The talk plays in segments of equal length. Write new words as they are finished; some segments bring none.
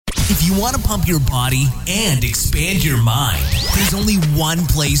If you want to pump your body and expand your mind, there's only one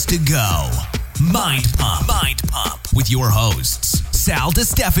place to go. Mind Pump. Mind Pump with your hosts, Sal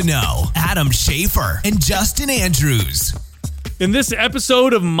DiStefano, Adam Schafer, and Justin Andrews. In this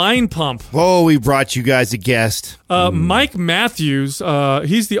episode of Mind Pump, we brought you guys a guest. Mike Matthews,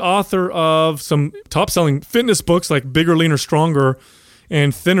 he's the author of some top-selling fitness books like Bigger, Leaner, Stronger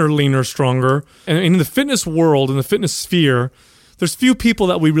and Thinner, Leaner, Stronger. And in the fitness world, in the fitness sphere, there's few people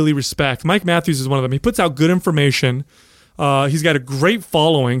that we really respect. Mike Matthews is one of them. He puts out good information. He's got a great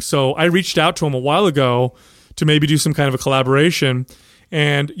following. So I reached out to him a while ago to maybe do some kind of a collaboration.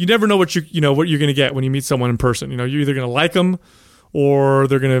 And you never know what you're going to get when you meet someone in person. You're either going to like them or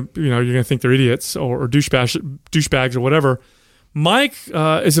they're going to, you're going to think they're idiots or douchebags or whatever. Mike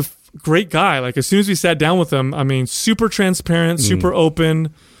is a great guy. Like, as soon as we sat down with him, I mean, super transparent, super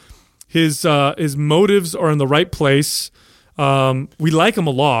open. His motives are in the right place. We like him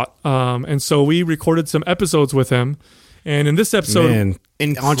a lot. And so we recorded some episodes with him. And in this episode,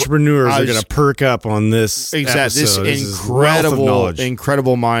 entrepreneurs are going to perk up on this episode. This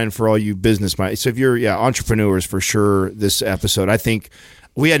incredible mind for all you business minds. So if you're entrepreneurs, for sure, this episode, I think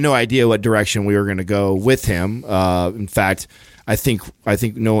we had no idea what direction we were going to go with him. In fact, I think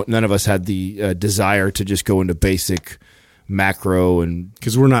none of us had the desire to just go into basic macro, and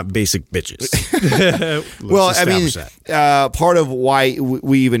because we're not basic bitches. Well, I mean, part of why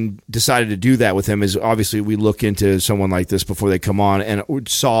we even decided to do that with him is obviously we look into someone like this before they come on, and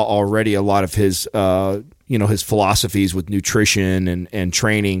saw already a lot of his his philosophies with nutrition and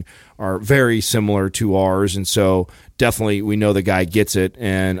training are very similar to ours, and so definitely we know the guy gets it.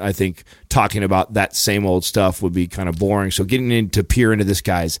 And I think talking about that same old stuff would be kind of boring. So getting into peer into this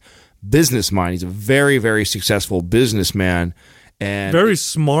guy's business mind. He's a very, very successful businessman and very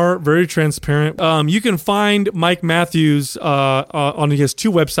smart, very transparent. You can find Mike Matthews on his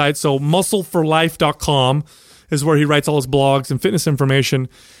two websites. So muscleforlife.com is where he writes all his blogs and fitness information.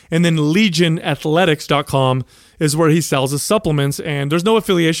 And then legionathletics.com is where he sells his supplements. And there's no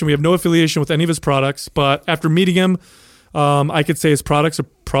affiliation. We have no affiliation with any of his products. But after meeting him, I could say his products are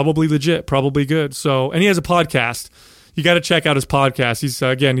probably legit, probably good. So, and he has a podcast. You got to check out his podcast.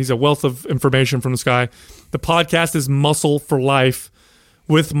 He's a wealth of information from this guy. The podcast is Muscle for Life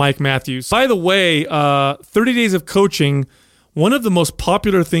with Mike Matthews. By the way, 30 Days of Coaching, one of the most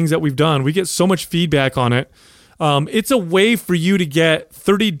popular things that we've done. We get so much feedback on it. It's a way for you to get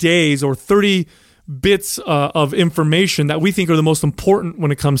 30 days or 30 bits of information that we think are the most important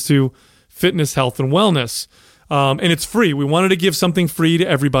when it comes to fitness, health, and wellness. And it's free. We wanted to give something free to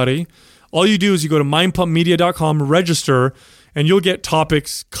everybody. All you do is you go to mindpumpmedia.com, register, and you'll get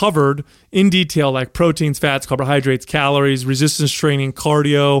topics covered in detail like proteins, fats, carbohydrates, calories, resistance training,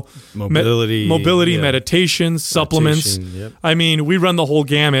 cardio, mobility, meditation, supplements. Yep. I mean, we run the whole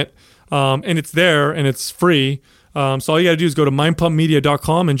gamut, and it's there, and it's free. So all you got to do is go to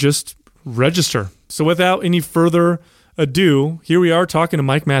mindpumpmedia.com and just register. So without any further ado, here we are talking to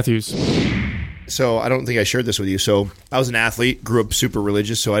Mike Matthews. So I don't think I shared this with you. So I was an athlete, grew up super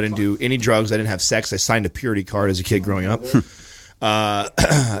religious, so I didn't do any drugs. I didn't have sex. I signed a purity card as a kid growing up.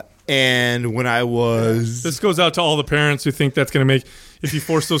 And when I was... This goes out to all the parents who think that's going to make... If you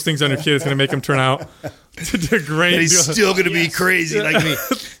force those things on your kid, it's going to make them turn out to great. And he's still going to be crazy like me.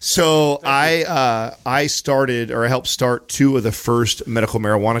 So I started, or I helped start two of the first medical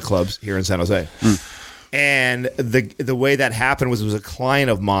marijuana clubs here in San Jose. And the way that happened was it was a client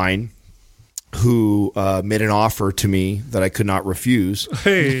of mine who made an offer to me that I could not refuse.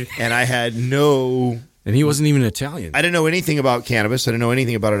 Hey. And I had no... And he wasn't even Italian. I didn't know anything about cannabis. I didn't know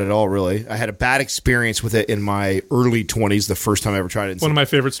anything about it at all, really. I had a bad experience with it in my early 20s, the first time I ever tried it. One of my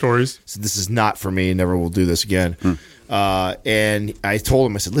favorite stories. So this is not for me. Never will do this again. And I told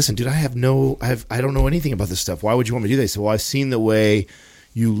him, I said, listen, dude, I don't know anything about this stuff. Why would you want me to do this? He said, well, I've seen the way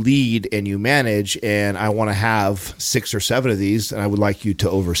you lead and you manage, and I want to have 6 or 7 of these, and I would like you to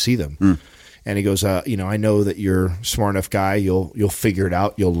oversee them. And he goes, I know that you're a smart enough guy. You'll figure it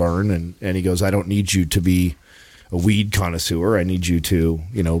out. You'll learn. And he goes, I don't need you to be a weed connoisseur. I need you to,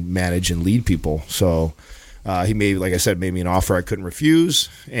 manage and lead people. So he made me an offer I couldn't refuse.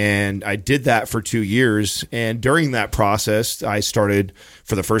 And I did that for 2 years. And during that process, I started,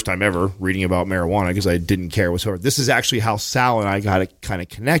 for the first time ever, reading about marijuana because I didn't care whatsoever. This is actually how Sal and I got kind of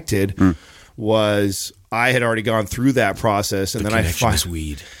connected. Was I had already gone through that process, and then I find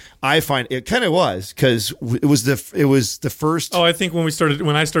weed. I find it kind of was because it was the first. Oh, I think when I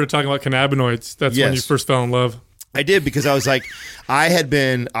started talking about cannabinoids, that's when you first fell in love. I did, because I was like, I had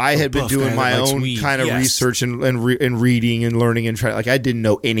been doing my own kind of research and reading and learning and trying. Like, I didn't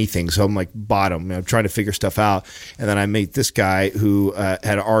know anything, so I'm like bottom. I'm trying to figure stuff out, and then I met this guy who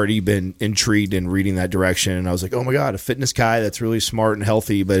had already been intrigued in reading that direction, and I was like, oh my god, a fitness guy that's really smart and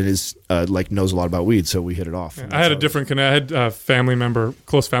healthy, but is like knows a lot about weed. So we hit it off. Yeah, I had a different connect. I had a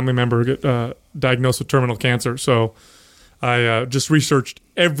close family member get diagnosed with terminal cancer, so I just researched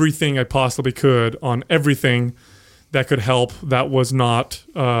everything I possibly could on everything that could help that was not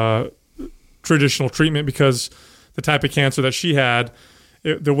traditional treatment, because the type of cancer that she had,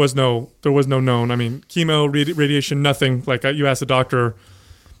 there was no known. I mean, chemo, radiation, nothing. Like, you ask a doctor,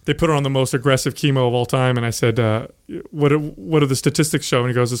 they put her on the most aggressive chemo of all time, and I said, what do the statistics show? And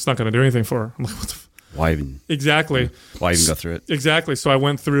he goes, it's not going to do anything for her. I'm like, what the why even? Exactly. Why even go through it? Exactly. So I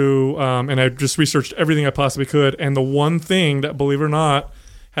went through and I just researched everything I possibly could, and the one thing that, believe it or not,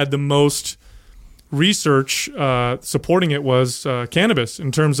 had the most research supporting it was cannabis,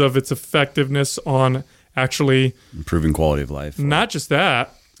 in terms of its effectiveness on actually improving quality of life. Not just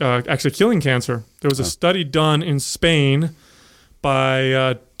that, actually killing cancer. There was a study done in Spain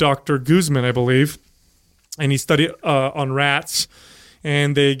by Dr. Guzman, I believe, and he studied on rats,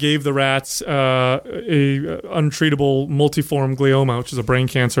 and they gave the rats a untreatable multiform glioma, which is a brain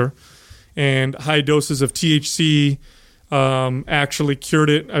cancer, and high doses of THC actually cured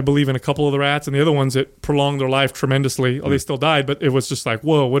it, I believe, in a couple of the rats, and the other ones, it prolonged their life tremendously. They still died, but it was just like,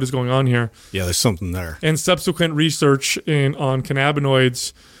 whoa, what is going on here? Yeah, there's something there. And subsequent research on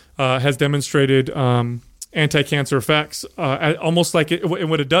cannabinoids has demonstrated anti-cancer effects, almost like it. And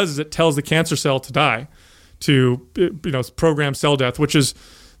what it does is it tells the cancer cell to die, to program cell death, which is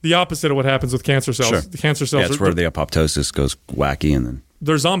the opposite of what happens with cancer cells. Sure. The cancer cells, that's where the apoptosis goes wacky, and then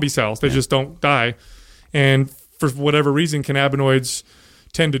they're zombie cells. They just don't die, and for whatever reason, cannabinoids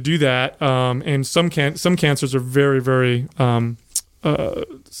tend to do that. And some cancers are very, very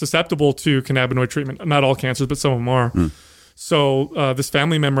susceptible to cannabinoid treatment. Not all cancers, but some of them are. So this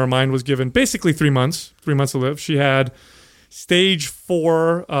family member of mine was given basically 3 months to live. She had stage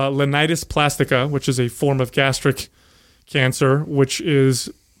 4 Linitis plastica, which is a form of gastric cancer, which is,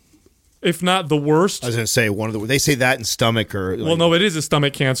 if not the worst. I was going to say they say that in stomach or. Well, no, it is a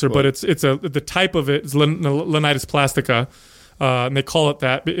stomach cancer, but the type of it is Linitis plastica. And they call it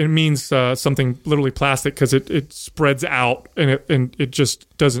that. It means something literally plastic, because it spreads out and it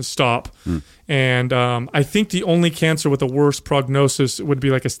just doesn't stop. And I think the only cancer with a worse prognosis would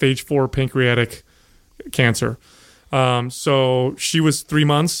be like a stage 4 pancreatic cancer. So she was 3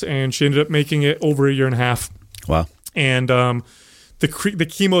 months, and she ended up making it over a year and a half. Wow. And the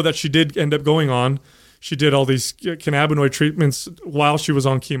chemo that she did end up going on, she did all these cannabinoid treatments while she was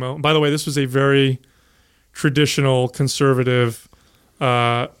on chemo. And by the way, this was a very traditional, conservative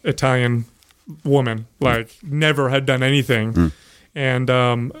Italian woman, like never had done anything. And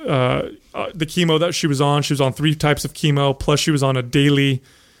the chemo that she was on 3 types of chemo, plus she was on a daily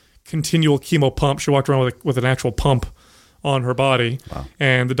continual chemo pump. She walked around with an actual pump on her body. Wow.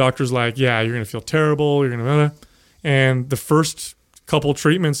 And the doctor's like, yeah, you're going to feel terrible. You're going to... And the first couple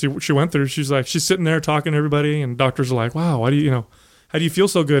treatments she went through, she's sitting there talking to everybody, and doctors are like, wow, how do you feel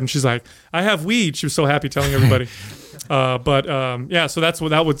so good? And she's like, I have weed. She was so happy telling everybody. So that's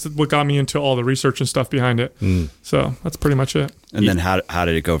what got me into all the research and stuff behind it. So that's pretty much it. And then how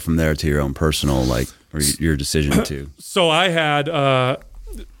did it go from there to your own personal, or your decision to? So I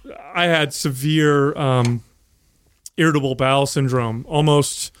had severe irritable bowel syndrome,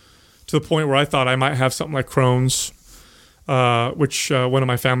 almost to the point where I thought I might have something like Crohn's, which one of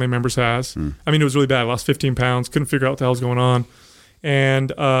my family members has. I mean, it was really bad. I lost 15 pounds, couldn't figure out what the hell was going on.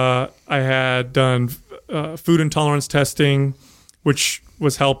 And I had done food intolerance testing, which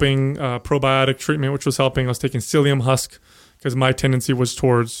was helping, probiotic treatment, which was helping. I was taking psyllium husk because my tendency was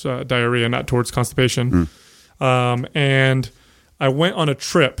towards diarrhea, not towards constipation. And I went on a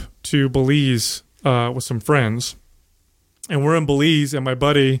trip to Belize with some friends. And we're in Belize, and my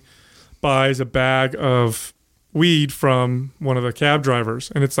buddy buys a bag of weed from one of the cab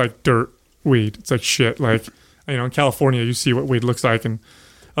drivers, and it's like dirt weed. It's like shit. Like, in California, you see what weed looks like, and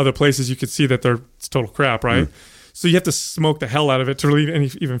other places you could see that it's total crap, right? So you have to smoke the hell out of it to really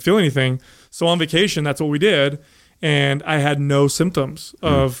even feel anything. So on vacation, that's what we did, and I had no symptoms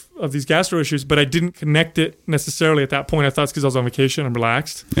of these gastro issues, but I didn't connect it necessarily at that point. I thought it's because I was on vacation. I'm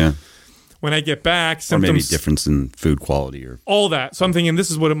relaxed. Yeah. When I get back, symptoms... Or maybe difference in food quality or... all that. So I'm thinking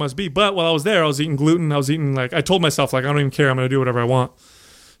this is what it must be. But while I was there, I was eating gluten. I was eating, I told myself, I don't even care. I'm going to do whatever I want.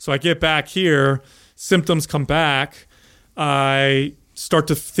 So I get back here. Symptoms come back. I start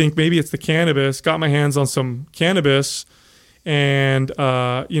to think maybe it's the cannabis. Got my hands on some cannabis. And,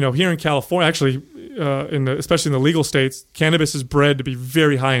 here in California, actually, especially in the legal states, cannabis is bred to be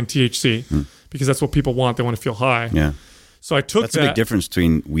very high in THC because that's what people want. They want to feel high. Yeah. So I took That's a big difference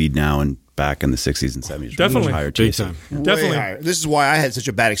between weed now and back in the 60s and 70s. Definitely. Higher Big THC. time. Definitely. Way higher. This is why I had such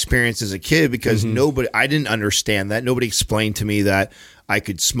a bad experience as a kid because I didn't understand that. Nobody explained to me that I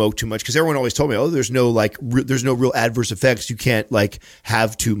could smoke too much because everyone always told me, "Oh, there's no real adverse effects. You can't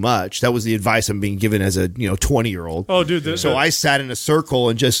have too much." That was the advice I'm being given as a 20-year-old. Oh, dude. So I sat in a circle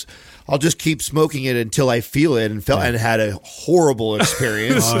and I'll just keep smoking it until I feel it and and had a horrible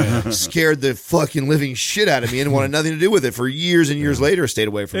experience. Scared the fucking living shit out of me and wanted nothing to do with it for years and years later. Stayed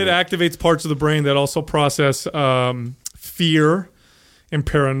away from it. It activates parts of the brain that also process fear and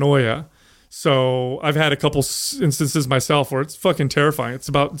paranoia. So I've had a couple instances myself where it's fucking terrifying. It's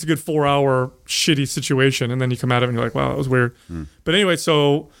a good 4-hour shitty situation, and then you come out of it and you're like, wow, that was weird. But anyway,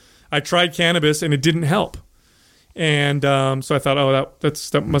 so I tried cannabis and it didn't help. And so I thought, oh,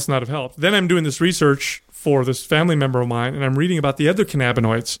 that must not have helped. Then I'm doing this research for this family member of mine, and I'm reading about the other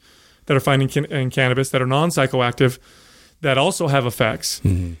cannabinoids that are found in cannabis that are non-psychoactive that also have effects.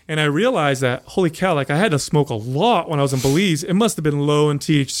 And I realized that, holy cow, I had to smoke a lot when I was in Belize. It must have been low in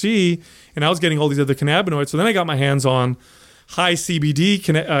THC, and I was getting all these other cannabinoids. So then I got my hands on high CBD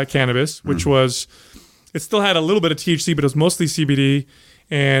cannabis, which it still had a little bit of THC, but it was mostly CBD.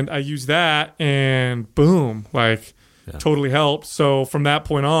 And I used that, and boom, totally helped. So from that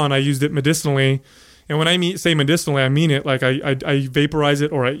point on, I used it medicinally. And when I say medicinally, I mean it. I vaporize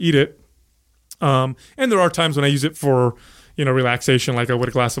it or I eat it. And there are times when I use it for, relaxation, like I would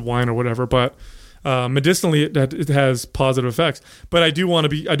a glass of wine or whatever. But medicinally, it has positive effects. But I do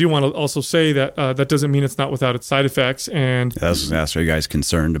want to also say that that doesn't mean it's not without its side effects. And I was going to ask, are you guys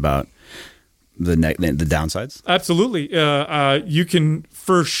concerned about the downsides? Absolutely. You can,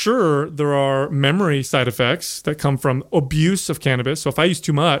 for sure, there are memory side effects that come from abuse of cannabis. So if I use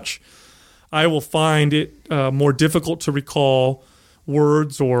too much, I will find it more difficult to recall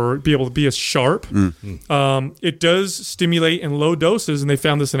words or be able to be as sharp. It does stimulate in low doses, and they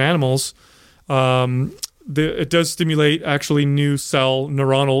found this in animals. It does stimulate actually new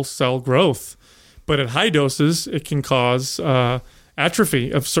neuronal cell growth. But at high doses, it can cause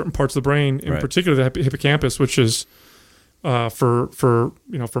atrophy of certain parts of the brain, in particular the hippocampus, which is for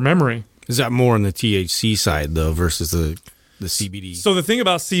memory. Is that more on the THC side though versus the CBD? So the thing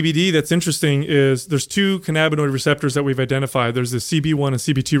about CBD that's interesting is there's two cannabinoid receptors that we've identified. There's the CB1 and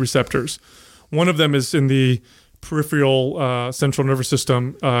CB2 receptors. One of them is in the peripheral central nervous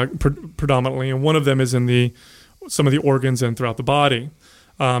system predominantly, and one of them is in some of the organs and throughout the body.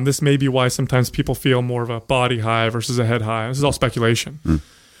 This may be why sometimes people feel more of a body high versus a head high. This is all speculation.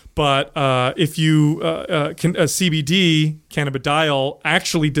 But if CBD, cannabidiol,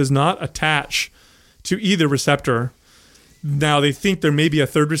 actually does not attach to either receptor. Now, they think there may be a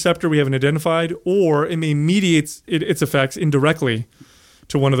third receptor we haven't identified, or it may mediate its effects indirectly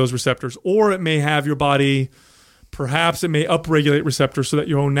to one of those receptors, or it may have your body, perhaps it may upregulate receptors so that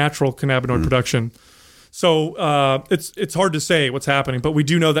your own natural cannabinoid production. So it's hard to say what's happening, but we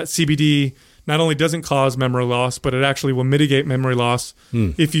do know that CBD not only doesn't cause memory loss, but it actually will mitigate memory loss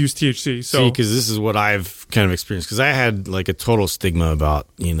if you use THC. So, because this is what I've kind of experienced, because I had a total stigma about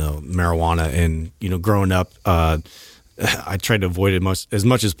marijuana, and growing up, I tried to avoid it as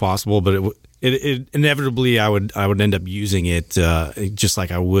much as possible, but it inevitably I would end up using it just like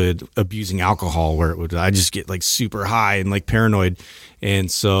I would abusing alcohol, where I just get super high and paranoid.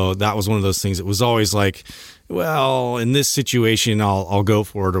 And so that was one of those things. It was always well, in this situation, I'll go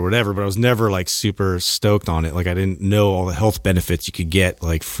for it or whatever. But I was never super stoked on it. I didn't know all the health benefits you could get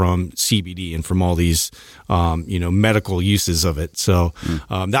from CBD and from all these medical uses of it. So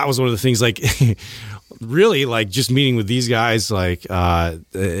that was one of the things really just meeting with these guys, not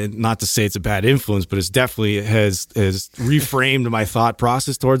to say it's a bad influence, but it's definitely has reframed my thought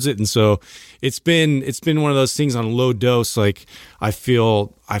process towards it. And so it's been one of those things on low dose. I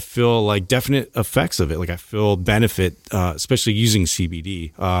feel definite effects of it. I feel benefit, especially using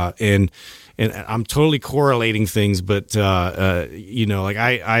CBD. And I'm totally correlating things, but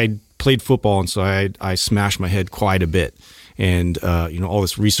I played football, and so I smashed my head quite a bit. And, all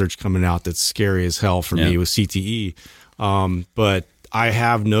this research coming out that's scary as hell for me with CTE. But I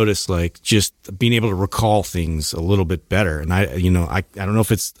have noticed just being able to recall things a little bit better. And I don't know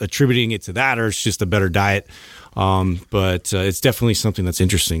if it's attributing it to that or it's just a better diet. But it's definitely something that's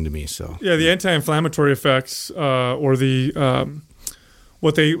interesting to me. So yeah, the anti-inflammatory effects, or the,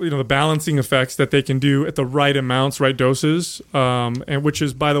 the balancing effects that they can do at the right amounts, right doses, and which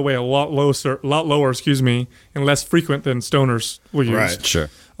is, by the way, a lot lower, and less frequent than stoners will use. Right, sure.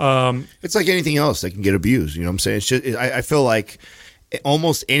 It's like anything else that can get abused. You know what I'm saying? I feel like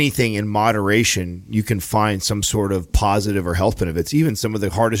almost anything in moderation, you can find some sort of positive or health benefits. Even some of the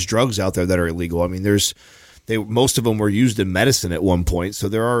hardest drugs out there that are illegal. I mean, most of them were used in medicine at one point, so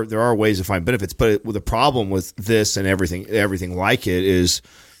there are ways to find benefits. But the problem with this and everything like it is,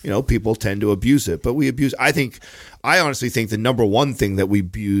 people tend to abuse it. But I honestly think the number one thing that we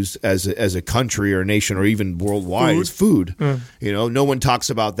abuse as a country or a nation or even worldwide is food. No one talks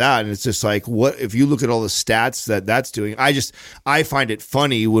about that, and it's just like, what if you look at all the stats that's doing? I find it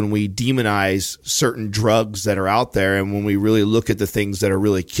funny when we demonize certain drugs that are out there, and when we really look at the things that are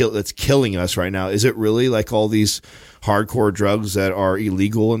really that's killing us right now. Is it really like all these hardcore drugs that are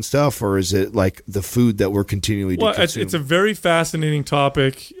illegal and stuff, or is it like the food that we're continually to consume? It's a very fascinating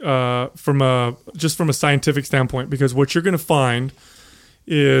topic from a scientific standpoint, because what you're going to find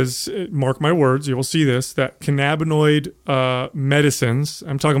is, mark my words, you will see this, that cannabinoid medicines,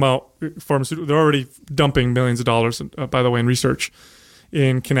 I'm talking about pharmaceutical, they're already dumping millions of dollars, by the way, in research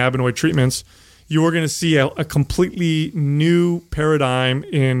in cannabinoid treatments. You are going to see a completely new paradigm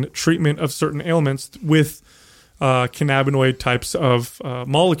in treatment of certain ailments with cannabinoid types of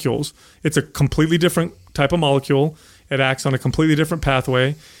molecules. It's a completely different type of molecule. It acts on a completely different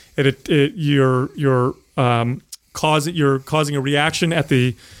pathway. You're causing a reaction at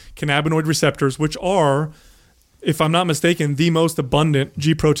the cannabinoid receptors, which are, if I'm not mistaken, the most abundant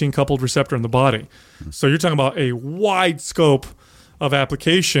G protein coupled receptor in the body. So you're talking about a wide scope of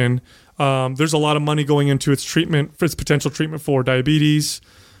application. There's a lot of money going into its treatment, for its potential treatment for diabetes,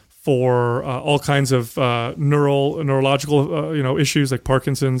 for all kinds of neurological issues like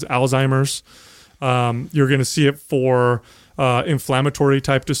Parkinson's, Alzheimer's. You're going to see it for inflammatory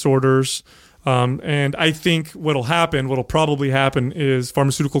type disorders. And I think what'll probably happen is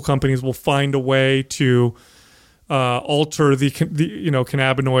pharmaceutical companies will find a way to alter the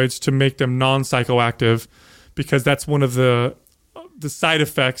cannabinoids to make them non-psychoactive, because that's one of the side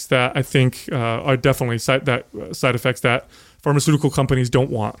effects that I think are definitely side effects that pharmaceutical companies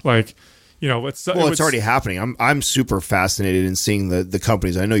don't want. Like, it's already happening. I'm super fascinated in seeing the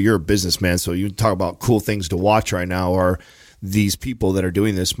companies. I know you're a businessman, so you talk about cool things to watch right now are these people that are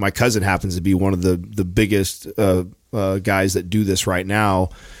doing this. My cousin happens to be one of the biggest guys that do this right now,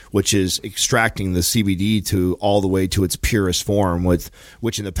 which is extracting the CBD to all the way to its purest form,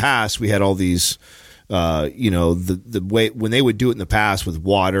 which in the past we had all these the way when they would do it in the past with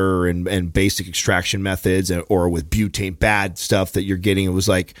water and basic extraction methods, or with butane, bad stuff that you're getting, it was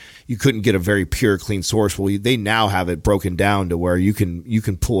like you couldn't get a very pure, clean source. Well, they now have it broken down to where you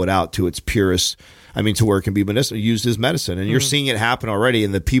can pull it out to its purest. I mean, to where it can be used as medicine, and you're seeing it happen already.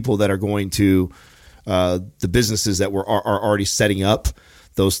 And the people that are going to the businesses that are already setting up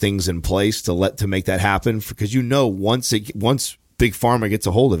those things in place to make that happen, because once Big Pharma gets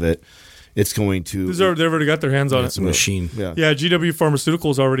a hold of it, it's going to. They've already got their hands on it. It's a machine. Yeah. GW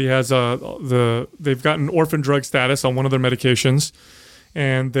Pharmaceuticals already has they've gotten orphan drug status on one of their medications,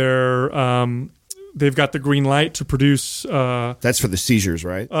 and they've got the green light to produce. That's for the seizures,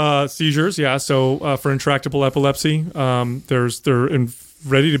 right? Seizures, yeah. So for intractable epilepsy, they're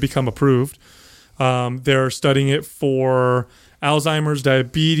ready to become approved. They're studying it for Alzheimer's,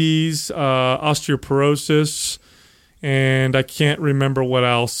 diabetes, osteoporosis. And I can't remember what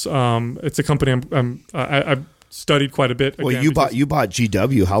else. It's a company I've studied quite a bit. Well, you bought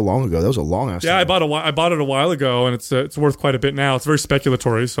GW how long ago? That was a long ass. Yeah, I bought it a while ago, and it's worth quite a bit now. It's very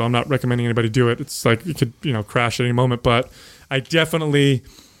speculatory, so I'm not recommending anybody do it. It's like it could crash at any moment. But it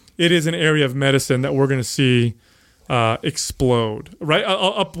is an area of medicine that we're going to see explode right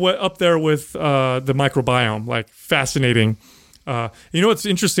up there with the microbiome. Like, fascinating. It's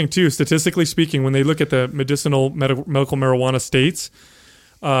interesting too, statistically speaking, when they look at the medicinal medical marijuana states,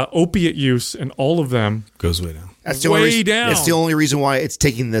 opiate use in all of them goes way down. That's the only reason why it's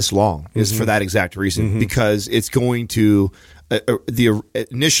taking this long is for that exact reason, because it's going to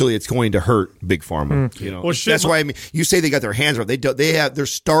initially it's going to hurt Big Pharma. Well, that's why you say they got their hands around it. They're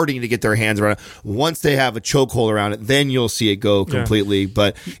starting to get their hands around it. Once they have a chokehold around it, then you'll see it go completely.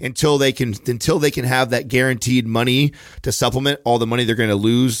 But until they can have that guaranteed money to supplement all the money they're going to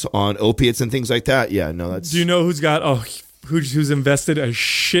lose on opiates and things like that. Do you know who's invested a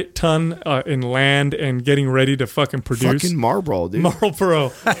shit ton in land and getting ready to fucking produce? Fucking Marlboro, dude. Marlboro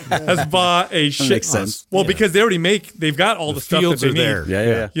has bought a shit. Makes sense. Well, because they've got all the stuff that they need. There.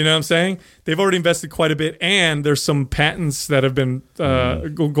 Yeah. You know what I'm saying? They've already invested quite a bit, and there's some patents that have been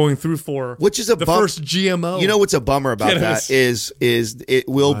going through for which is the first GMO. You know what's a bummer about that is it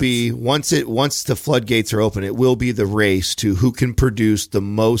will be once the floodgates are open, it will be the race to who can produce the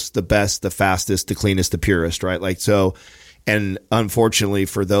most, the best, the fastest, the cleanest, the purest, right? Like, so And unfortunately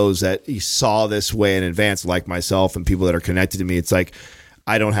for those that saw this way in advance, like myself and people that are connected to me, it's like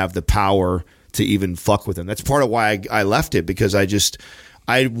I don't have the power to even fuck with them. That's part of why I left it, because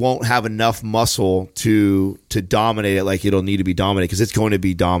I won't have enough muscle to dominate it like it'll need to be dominated, because it's going to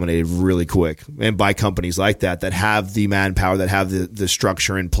be dominated really quick, and by companies like that have the manpower, that have the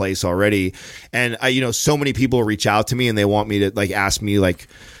structure in place already. And so many people reach out to me and they want me to like ask me like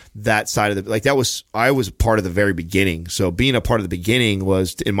that side of I was part of the very beginning. So being a part of the beginning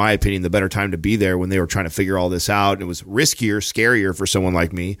was, in my opinion, the better time to be there when they were trying to figure all this out. It was riskier, scarier for someone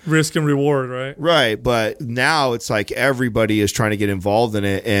like me. Risk and reward, right? Right. But now it's like everybody is trying to get involved in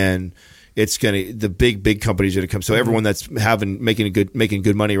it, and it's the big companies are going to come. So everyone that's making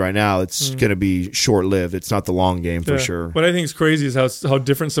good money right now, it's going to be short lived. It's not the long game for sure. What I think is crazy is how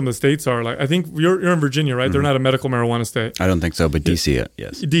different some of the states are. Like I think you're in Virginia, right? They're not a medical marijuana state. I don't think so, but DC,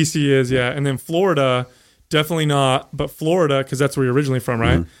 yes. DC is, yeah. And then Florida, definitely not. But Florida, because that's where you're originally from,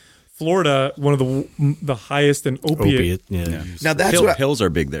 right? Florida, one of the highest in opiate. Yeah. Now that's pills are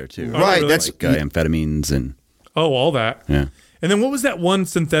big there too. Right. really? That's Like amphetamines and all that. yeah. And then what was that one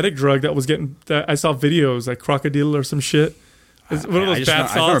synthetic drug that was that I saw videos like crocodile or some shit? It's one of those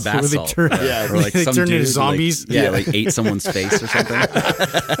bath I remember salts. bath Where they salt. turn- Yeah. Or like They some turn into dude, zombies? Like ate someone's face or something.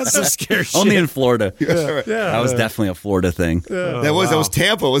 That's some scary shit. Only in Florida. Yeah. That was definitely a Florida thing. that was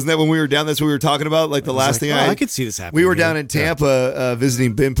Tampa, wasn't that when we were down? That's what we were talking about. Like the last thing I could see this happening. We were here. down in Tampa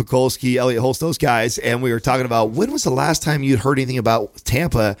visiting Ben Pekulski, Elliot Holst, those guys, and we were talking about when was the last time you'd heard anything about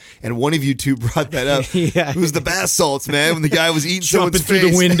Tampa, and one of you two brought that up. Yeah. It was the bath salts, man, when the guy was eating jumping someone's through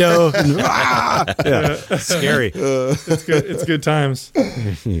face. the window. Yeah. Scary. It's good times.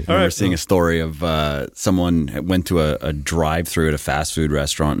 I remember seeing a story of someone went to a drive-through at a fast food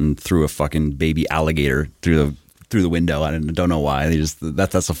restaurant and threw a fucking baby alligator through the window. I don't know why.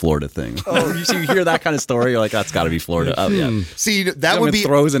 That's a Florida thing. Oh, you hear that kind of story, you're like, that's got to be Florida. Oh yeah. See, that Someone would be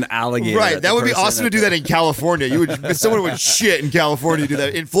throws an alligator. right. at That the would be person awesome to at do the- that in California. Someone would shit in California to do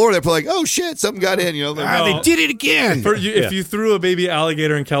that. In Florida, they're probably like, oh shit, something got in. They did it again. If you threw a baby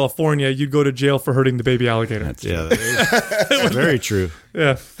alligator in California, you'd go to jail for hurting the baby alligator. Yeah, that's very true.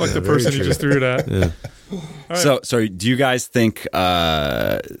 Yeah, fuck the very person you true. just threw it at. Yeah. So do you guys think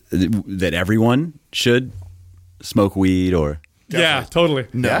that everyone should smoke weed or? Yeah, totally.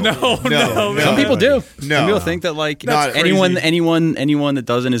 No. No. Some people do. No. Some people think that like That's anyone crazy. that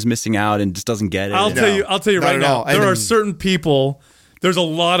doesn't is missing out and just doesn't get it. I'll tell you Not right at now. all. There are certain people. There's a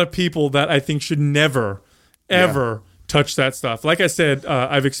lot of people that I think should never, ever touch that stuff. Like I said,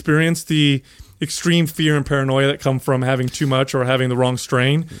 I've experienced the extreme fear and paranoia that come from having too much or having the wrong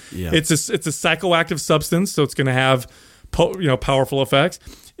strain. Yeah. It's a psychoactive substance, so it's going to have powerful effects.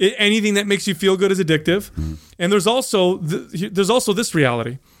 Anything that makes you feel good is addictive. And there's also this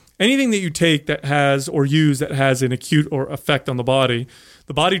reality. Anything that you take that has or use that has an acute or effect on the body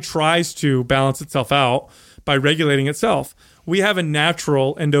tries to balance itself out by regulating itself. We have a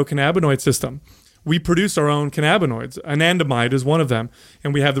natural endocannabinoid system. We produce our own cannabinoids. Anandamide is one of them.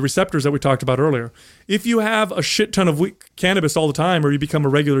 And we have the receptors that we talked about earlier. If you have a shit ton of cannabis all the time, or you become a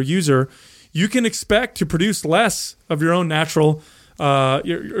regular user, you can expect to produce less of your own natural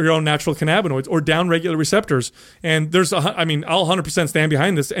your own natural cannabinoids or downregulate receptors. And I'll 100% stand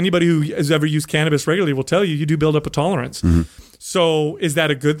behind this. Anybody who has ever used cannabis regularly will tell you do build up a tolerance. So is that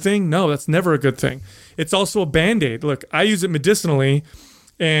a good thing? No, that's never a good thing. It's also a Band-Aid. Look, I use it medicinally,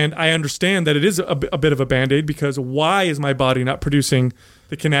 and I understand that it is a bit of a Band-Aid, because why is my body not producing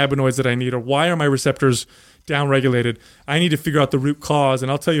the cannabinoids that I need, or why are my receptors downregulated? I need to figure out the root cause.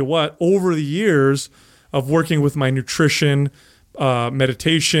 And I'll tell you what, over the years of working with my nutrition,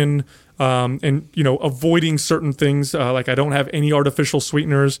 meditation, and avoiding certain things, like I don't have any artificial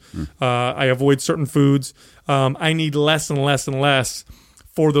sweeteners. I avoid certain foods. I need less and less and less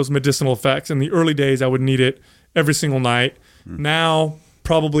for those medicinal effects. In the early days, I would need it every single night. Now,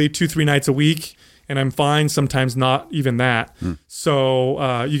 probably 2-3 nights a week, and I'm fine. Sometimes not even that.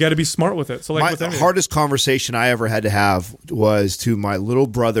 So you got to be smart with it. So like The hardest conversation I ever had to have was to my little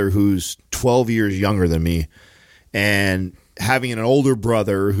brother, who's 12 years younger than me, and having an older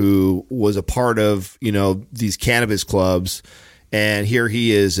brother who was a part of, these cannabis clubs. And here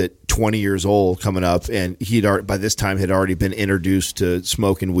he is at 20 years old coming up, and by this time had already been introduced to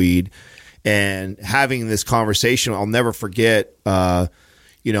smoking weed. And having this conversation, I'll never forget, how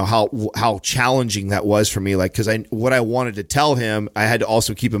challenging that was for me. Like, because what I wanted to tell him, I had to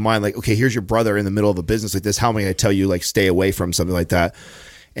also keep in mind, like, okay, here's your brother in the middle of a business like this. How am I going to tell you, like, stay away from something like that?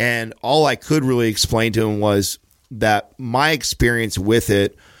 And all I could really explain to him was that my experience with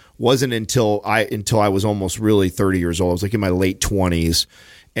it wasn't until I was almost really 30 years old. I was like in my late 20s.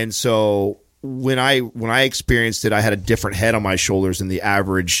 And so when I experienced it, I had a different head on my shoulders than the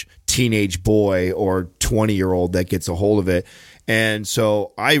average teenage boy or 20-year-old that gets a hold of it. And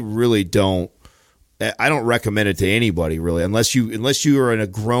so I really don't recommend it to anybody really, unless you are a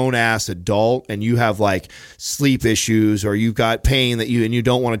grown ass adult and you have like sleep issues or you've got pain and you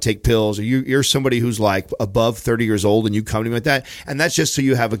don't want to take pills, or you're somebody who's like above 30 years old and you come to me with that, and that's just so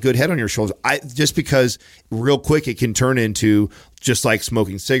you have a good head on your shoulders. Just because real quick it can turn into just like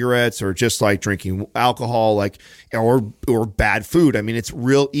smoking cigarettes or just like drinking alcohol, like or bad food. I mean, it's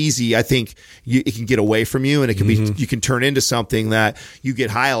real easy. I think it can get away from you, and it can be, you can turn into something that you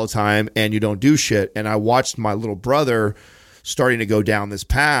get high all the time and you don't do shit. And I watched my little brother starting to go down this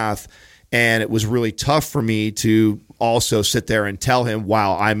path, and it was really tough for me to also sit there and tell him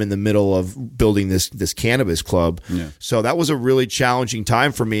while I'm in the middle of building this cannabis club. Yeah. So that was a really challenging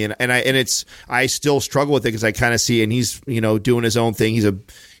time for me. And I still struggle with it because I kind of see, and he's, doing his own thing.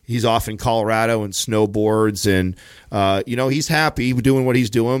 He's off in Colorado and snowboards, and he's happy doing what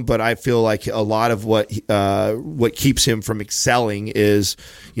he's doing. But I feel like a lot of what keeps him from excelling is,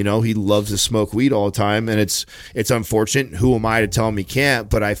 he loves to smoke weed all the time, and it's unfortunate. Who am I to tell him he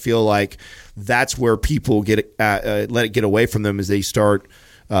can't? But I feel like that's where people let it get away from them as they start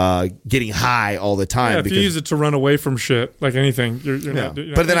getting high all the time. Yeah, if you use it to run away from shit, like anything, you're not.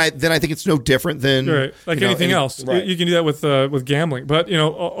 But then I think it's no different than like anything else. Right. You can do that with gambling, but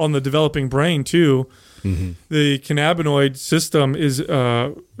on the developing brain too. Mm-hmm. The cannabinoid system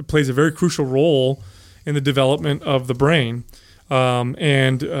plays a very crucial role in the development of the brain.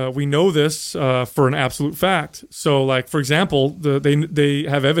 And we know this for an absolute fact. So, like, for example, they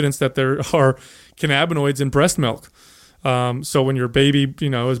have evidence that there are cannabinoids in breast milk. So when your baby,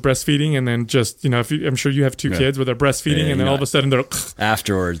 is breastfeeding, and then just, I'm sure you have two kids where they're breastfeeding, and then all of a sudden they're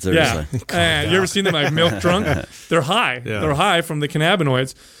afterwards. They're just like, you ever seen them like milk drunk? They're high. Yeah. They're high from the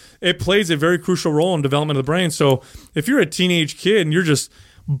cannabinoids. It plays a very crucial role in development of the brain. So if you're a teenage kid and you're just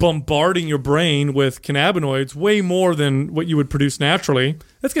bombarding your brain with cannabinoids way more than what you would produce naturally,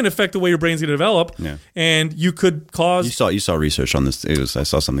 that's going to affect the way your brain's going to develop. Yeah. And you could cause... You saw research on this. I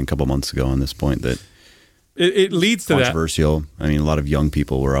saw something a couple months ago on this point that it leads to controversial. I mean, a lot of young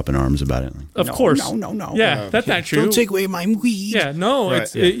people were up in arms about it. Of course. No. Yeah, that's not true. Don't take away my weed. Yeah, no.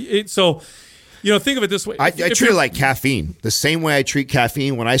 Right. So... think of it this way. I treat it like caffeine. The same way I treat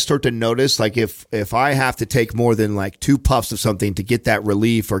caffeine. When I start to notice, like if I have to take more than like 2 puffs of something to get that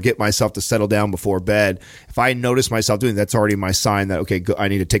relief or get myself to settle down before bed, if I notice myself doing that's already my sign that, okay, I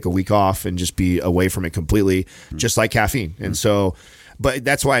need to take a week off and just be away from it completely, just like caffeine. And so... But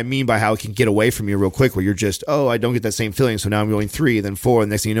that's what I mean by how it can get away from you real quick, where you're just, I don't get that same feeling. So now I'm going 3, then 4, and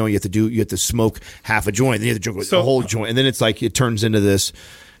next thing you know, you have to smoke half a joint, then you have to drink the whole joint, and then it's like it turns into this.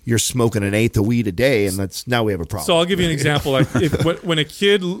 You're smoking an eighth of weed a day, and now we have a problem. So I'll give you an example. Like when a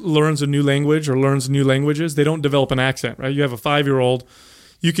kid learns a new language or learns new languages, they don't develop an accent, right? You have a 5-year-old.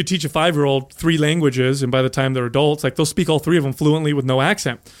 You could teach a 5-year-old 3 languages, and by the time they're adults, like they'll speak all 3 of them fluently with no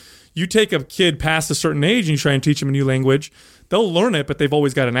accent. You take a kid past a certain age and you try and teach them a new language, they'll learn it, but they've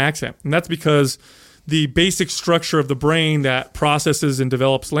always got an accent. And that's because the basic structure of the brain that processes and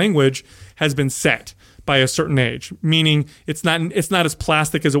develops language has been set by a certain age, meaning it's not as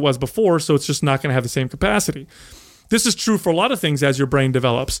plastic as it was before, so it's just not going to have the same capacity. This is true for a lot of things as your brain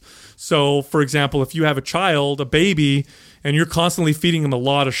develops. So, for example, if you have a baby, and you're constantly feeding them a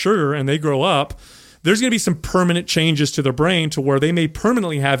lot of sugar and they grow up, there's going to be some permanent changes to their brain to where they may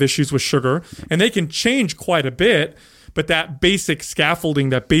permanently have issues with sugar, and they can change quite a bit, but that basic scaffolding,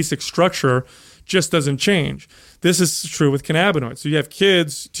 that basic structure just doesn't change. This is true with cannabinoids. So you have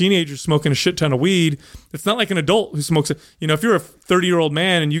kids, teenagers smoking a shit ton of weed. It's not like an adult who smokes it. If you're a 30-year-old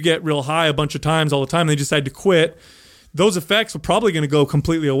man and you get real high a bunch of times all the time and they decide to quit, those effects are probably going to go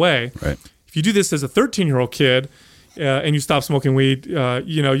completely away. Right. If you do this as a 13-year-old kid and you stop smoking weed,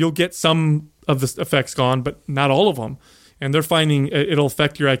 you'll get some of the effects gone, but not all of them. And they're finding it'll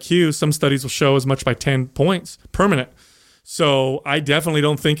affect your IQ. Some studies will show as much by 10 points, permanent. So I definitely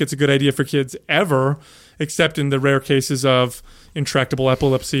don't think it's a good idea for kids ever, except in the rare cases of intractable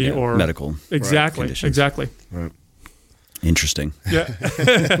epilepsy or medical. Exactly. Conditions. Exactly. Right. Interesting. Yeah.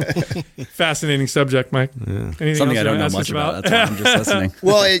 Fascinating subject, Mike. Yeah. Something I don't know much about. That's why I'm just listening.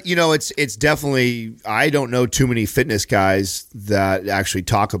 Well, it's definitely, I don't know too many fitness guys that actually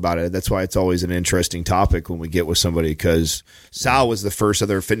talk about it. That's why it's always an interesting topic when we get with somebody, because Sal was the first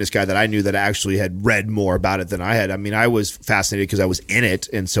other fitness guy that I knew that actually had read more about it than I had. I mean, I was fascinated because I was in it,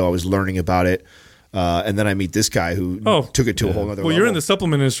 and so I was learning about it. And then I meet this guy who took it to a whole other level. Well, you're in the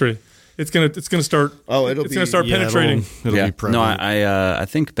supplement industry. it's gonna start. Oh, it'll gonna start Yeah, penetrating. It'll yeah. be prevalent. No, I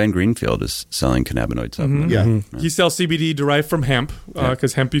think Ben Greenfield is selling cannabinoid supplements. Yeah. He sells CBD derived from hemp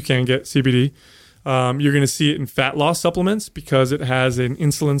because hemp you can get CBD. You're going to see it in fat loss supplements because it has an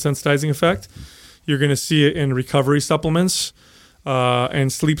insulin sensitizing effect. You're going to see it in recovery supplements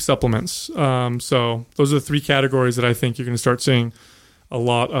and sleep supplements. So those are the 3 categories that I think you're going to start seeing a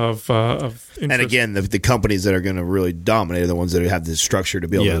lot of interest. And again, the companies that are going to really dominate are the ones that have the structure to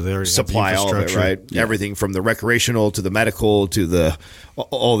be Yeah, able they to already have the supply all of it, infrastructure. right? Yeah. Everything from the recreational to the medical to the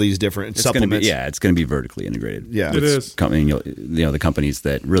all these different It's going to supplements. be it's going to be vertically integrated. Yeah. It is. The companies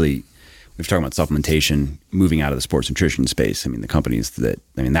that really we've talked about supplementation moving out of the sports nutrition space. I mean, the companies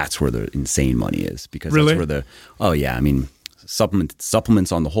that's where the insane money is because Really? that's where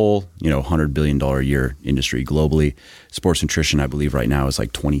supplements on the whole, $100 billion a year industry globally. Sports nutrition, I believe right now is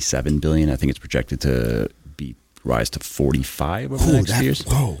like $27 billion. I think it's projected to rise to 45 over the next few years.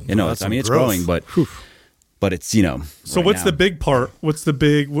 Whoa. That's it's growth. growing, but it's, So right what's now. the big part?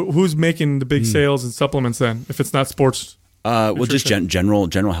 Who's making the big sales in supplements then? If it's not sports, Well, just nutrition?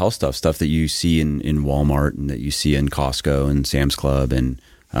 general health stuff that you see in Walmart and that you see in Costco and Sam's Club and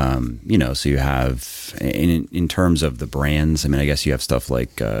so you have in terms of the brands. I mean, I guess you have stuff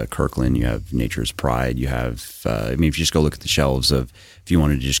like Kirkland, you have Nature's Pride, you have. If you just go look at the shelves of if you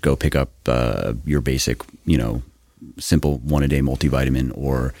wanted to just go pick up your basic, simple 1-a-day multivitamin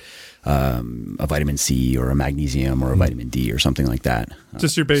or a vitamin C or a magnesium or a vitamin D or something like that.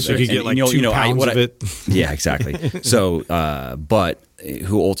 just your basic. You could get like 2 pounds of it. Yeah, exactly. So, but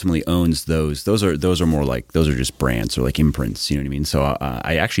who ultimately owns those? Those are more like those are just brands or like imprints. You know what I mean? So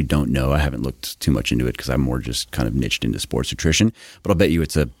I actually don't know. I haven't looked too much into it because I'm more just kind of niched into sports nutrition. But I'll bet you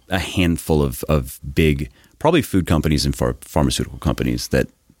it's a handful of big, probably food companies and pharmaceutical companies that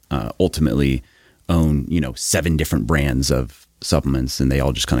ultimately own 7 different brands of supplements, and they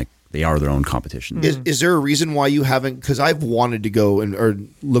all just kind of. They are their own competition. Is there a reason why you haven't? Because I've wanted to go or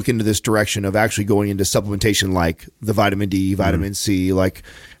look into this direction of actually going into supplementation, like the vitamin D, vitamin C. Like,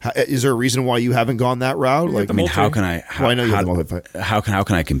 is there a reason why you haven't gone that route? Like, I mean, how can I? Well, I know you have the multi. How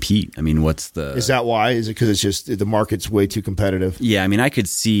can I compete? I mean, what's the? Is that why? Is it because it's just the market's way too competitive? Yeah, I mean, I could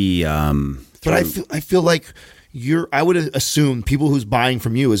see. But I feel like I would assume people who's buying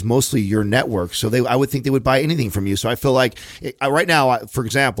from you is mostly your network. So I would think they would buy anything from you. So I feel like right now, for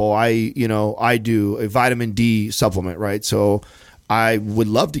example, I do a vitamin D supplement, right? So I would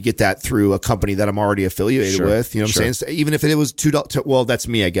love to get that through a company that I'm already affiliated with. You know what I'm saying? So even if it was $2, well, that's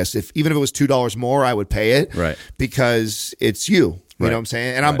me, I guess. Even if it was $2 more, I would pay it, Right? Because it's you. You know what I'm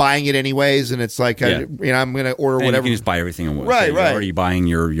saying? And I'm buying it anyways, and it's like, I'm going to order And whatever. you can just buy everything at once. Right, You're right. already buying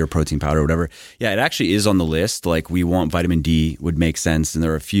your protein powder or whatever. Yeah, it actually is on the list. Like we want vitamin D would make sense, and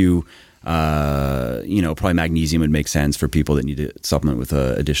there are a few. Probably magnesium would make sense for people that need to supplement with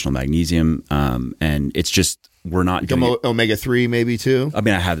additional magnesium. And it's just we're not doing it. Omega-3 maybe too? I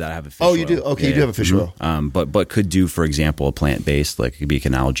mean, I have that. I have a fish Oh, you oil. do? Okay, you do have a fish oil. But could do, for example, a plant-based, like it could be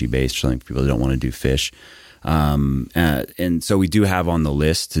an algae-based or something for people that don't want to do fish. And so we do have on the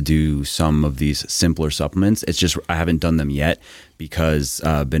list to do some of these simpler supplements. It's just I haven't done them yet because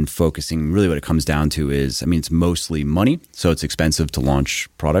I've been focusing. Really, what it comes down to is, I mean, it's mostly money, so it's expensive to launch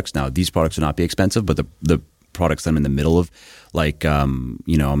products. Now, these products will not be expensive, but the products that I'm in the middle of, like, I'm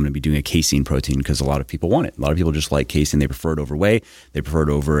going to be doing a casein protein because a lot of people want it. A lot of people just like casein. They prefer it over whey. They prefer it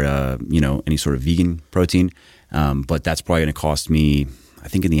over, any sort of vegan protein. But that's probably going to cost me, I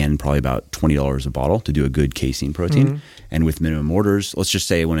think in the end, probably about $20 a bottle to do a good casein protein. And with minimum orders, let's just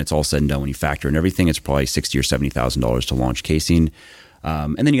say when it's all said and done, when you factor in everything, it's probably $60,000 or $70,000 to launch casein.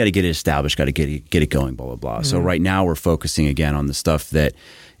 And then you got to get it established, got to get it going, blah, blah, blah. So right now we're focusing again on the stuff that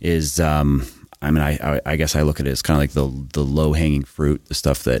is, I guess I look at it as kind of like the low hanging fruit, the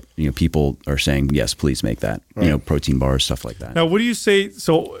stuff that, people are saying, yes, please make that, protein bars, stuff like that. Now, what do you say?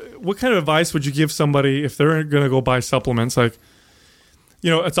 So what kind of advice would you give somebody if they're going to go buy supplements? Like,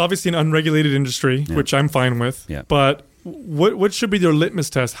 it's obviously an unregulated industry, which I'm fine with. Yeah. But what should be their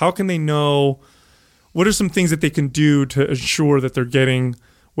litmus test? How can they know? What are some things that they can do to ensure that they're getting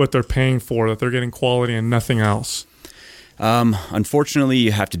what they're paying for, that they're getting quality and nothing else? Unfortunately,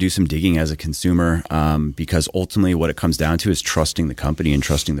 you have to do some digging as a consumer because ultimately what it comes down to is trusting the company and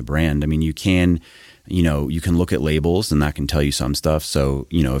trusting the brand. I mean, you can you can look at labels and that can tell you some stuff. So,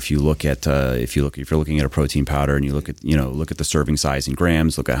 if you're looking at a protein powder and you look at the serving size in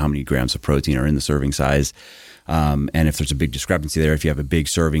grams, look at how many grams of protein are in the serving size. And if there's a big discrepancy there, if you have a big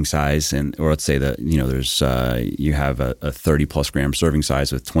serving size or let's say that, there's, you have a 30 plus gram serving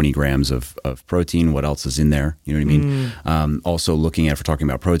size with 20 grams of protein, what else is in there? You know what I mean? Also looking at, if we're talking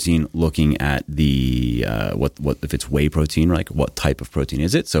about protein, looking at the, what if it's whey protein, like what type of protein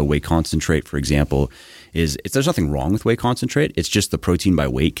is it? So whey concentrate, for example, there's nothing wrong with whey concentrate. It's just the protein by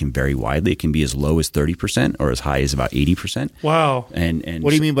weight can vary widely. It can be as low as 30% or as high as about 80%. Wow. And what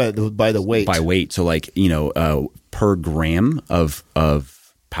do you mean by the weight? By weight. So like, per gram of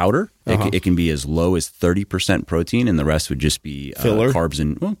powder, it can be as low as 30% protein, and the rest would just be carbs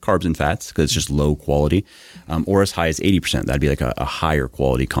and fats because it's just low quality, or as high as 80%. That'd be like a higher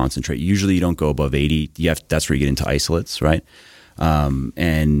quality concentrate. Usually, you don't go above 80. That's where you get into isolates, right?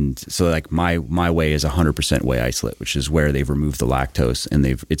 And so like my whey is 100% whey isolate, which is where they've removed the lactose and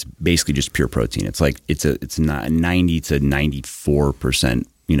it's basically just pure protein. It's like it's not 90 to 94%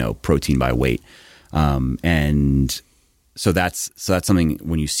 protein by weight. And so that's something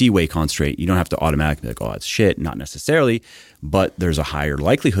when you see whey concentrate, you don't have to automatically be like, oh, it's shit. Not necessarily, but there's a higher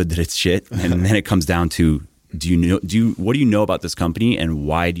likelihood that it's shit. And then it comes down to, what do you know about this company and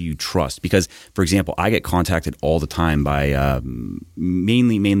why do you trust? Because, for example, I get contacted all the time by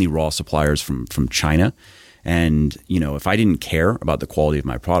mainly raw suppliers from China. And, if I didn't care about the quality of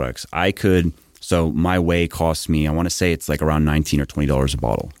my products, so my whey costs me, I want to say it's like around $19 or $20 a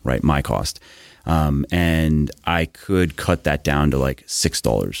bottle, right? My cost. And I could cut that down to like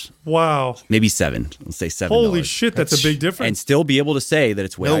 $6. Wow. Maybe $7. Let's say $7. Holy shit, that's a big difference. And still be able to say that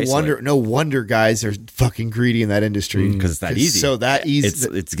it's whey isolate. No wonder guys are fucking greedy in that industry. Because it's that easy. So that easy.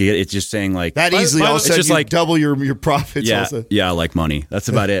 It's just saying like that easily. All of a sudden, you double your profits. Yeah, also. Yeah, I like money. That's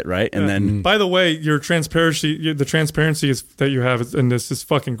about it, right? And then, by the way, the transparency that you have in this is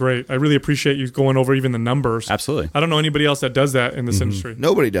fucking great. I really appreciate you going over even the numbers. Absolutely. I don't know anybody else that does that in this industry.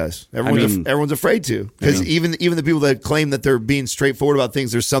 Nobody does. Everyone's afraid to, because even the people that claim that they're being straightforward about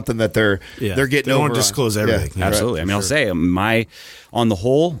things, there's something that they're getting they over. They won't disclose everything. Yeah, absolutely. Right. I'll say on the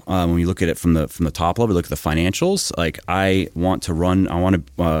whole, when you look at it from the top level, look at the financials. Like I want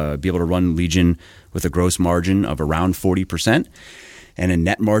to be able to run Legion with a gross margin of around 40%. And a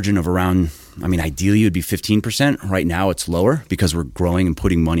net margin of around, ideally it would be 15%. Right now it's lower because we're growing and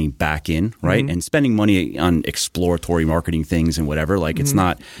putting money back in, right? And spending money on exploratory marketing things and whatever. Like it's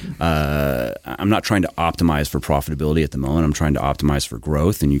not, I'm not trying to optimize for profitability at the moment. I'm trying to optimize for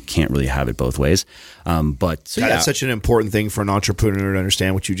growth, and you can't really have it both ways. That's such an important thing for an entrepreneur to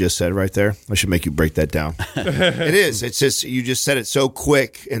understand what you just said right there. I should make you break that down. It is. It's just, you just said it so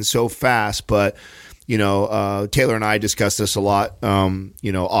quick and so fast, but Taylor and I discussed this a lot,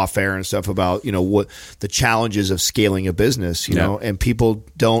 off air and stuff about, what the challenges of scaling a business, and people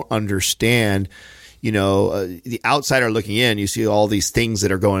don't understand, the outsider looking in, you see all these things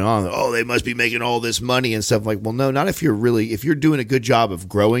that are going on. Oh, they must be making all this money and stuff. Like, well, no, not if you're doing a good job of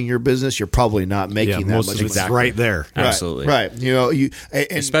growing your business, you're probably not making that much money. Exactly. Right there. Absolutely. Right.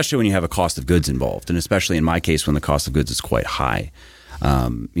 Especially when you have a cost of goods involved. And especially in my case, when the cost of goods is quite high.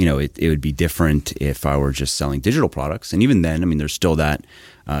 It would be different if I were just selling digital products, and even then, there's still that.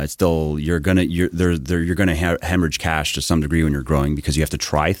 It's still you're gonna hemorrhage cash to some degree when you're growing because you have to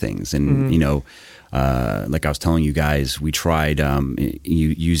try things, and like I was telling you guys, we tried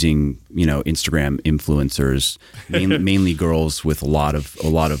using Instagram influencers, mainly girls with a lot of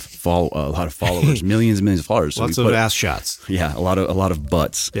followers, millions and millions of followers. Lots of ass shots. Yeah, a lot of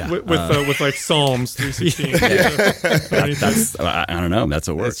butts. Yeah, with like Psalms 316. That's I don't know. That's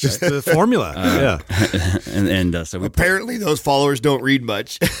what works. It's just the formula. and so apparently those followers don't read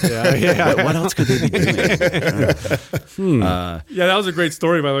much. What else could they be doing? Yeah, that was a great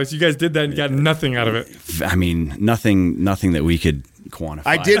story, by the way. So you guys did that and you got nothing out of it. Nothing that we could quantify.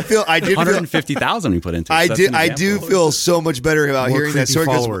 I did feel 150,000 we put into it. I do feel so much better about hearing that story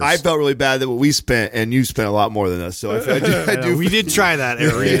because I felt really bad that what we spent and you spent a lot more than us. So I do. We did try that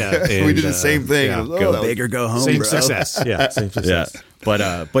arena. We did the same thing. Yeah, go big or go home. Same bro. success. Yeah, same success.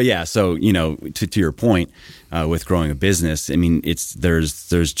 Yeah. But yeah. So to your point, with growing a business,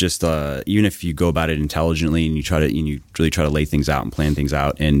 there's just even if you go about it intelligently and you really try to lay things out and plan things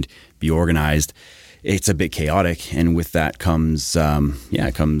out and be organized, it's a bit chaotic, and with that comes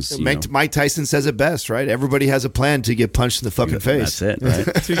Mike Tyson says it best, right? Everybody has a plan to get punched in the fucking face. That's it,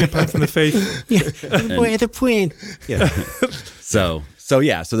 right? To get punched in the face. The point. Yeah. So So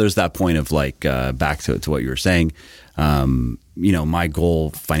there's that point of like back to what you were saying. My goal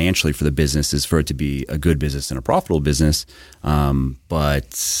financially for the business is for it to be a good business and a profitable business.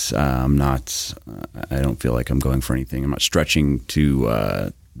 But I'm not. I don't feel like I'm going for anything. I'm not stretching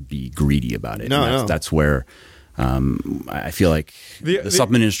to be greedy about it. No. That's where. I feel like the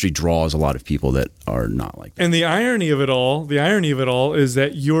supplement industry draws a lot of people that are not like that. And the irony of it all is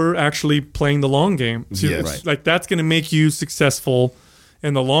that you're actually playing the long game. So Yes. it's like that's going to make you successful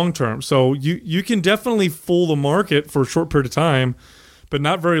in the long term. So you can definitely fool the market for a short period of time, but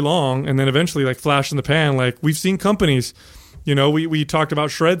not very long. And then eventually, like flash in the pan, like we've seen companies. We talked about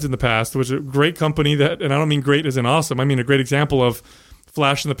Shreds in the past, which is a great company that, and I don't mean great as in awesome. I mean a great example of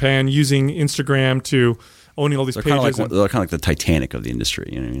flash in the pan using Instagram to owning all these They're pages. kind of like the Titanic of the industry.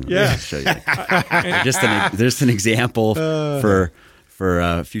 You know what I mean? Yeah. Show you. Just an example for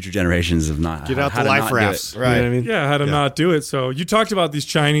future generations of not Get out how the to life not do rafts. it. Right. You know what I mean? Yeah, how to not do it. So you talked about these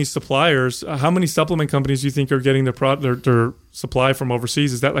Chinese suppliers. How many supplement companies do you think are getting their supply from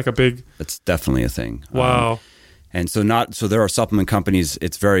overseas? Is that like a big? That's definitely a thing. Wow. And so there are supplement companies.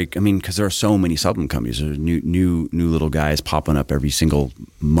 It's because there are so many supplement companies. There are new little guys popping up every single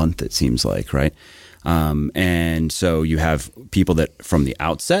month, it seems like, right? And so you have people that from the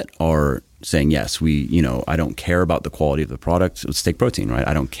outset are saying, yes, I don't care about the quality of the product. Let's take protein, right?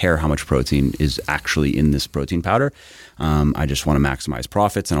 I don't care how much protein is actually in this protein powder. I just want to maximize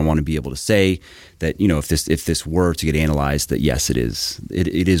profits, and I want to be able to say that, if this were to get analyzed, that yes, it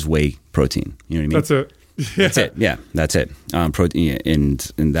is whey protein. You know what I mean? That's it. That's it. Yeah, that's it. Protein, and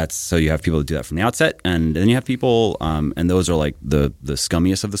that's so you have people that do that from the outset, and then you have people, and those are like the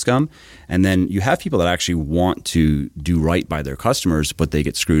scummiest of the scum, and then you have people that actually want to do right by their customers, but they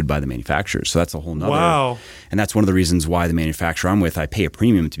get screwed by the manufacturers. So that's a whole nother. Wow. And that's one of the reasons why the manufacturer I'm with, I pay a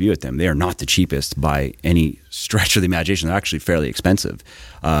premium to be with them. They are not the cheapest by any stretch of the imagination. They're actually fairly expensive,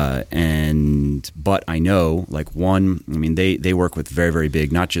 but I know they work with very, very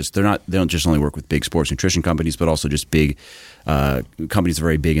big. They don't just only work with big sports nutrition companies, but also just big companies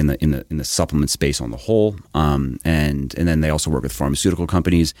very big in the supplement space on the whole. And then they also work with pharmaceutical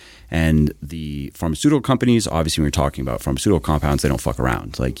companies, and the pharmaceutical companies, obviously when you're talking about pharmaceutical compounds, they don't fuck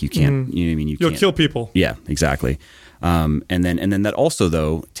around. Like you can't, you know what I mean? You'll kill people. Yeah, exactly. And then that also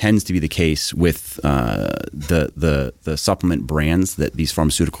though tends to be the case with the supplement brands that these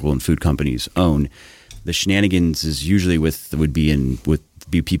pharmaceutical and food companies own. The shenanigans is usually would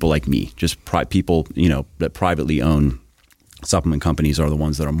be people like me, just people that privately own supplement companies are the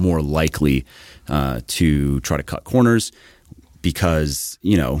ones that are more likely to try to cut corners because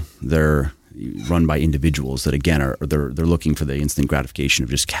they're run by individuals that again they're looking for the instant gratification of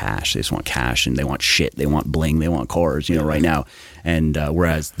just cash. They just want cash, and they want shit. They want bling. They want cars. Right now, and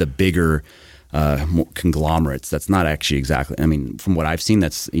whereas the bigger conglomerates, that's not actually exactly. I mean, from what I've seen,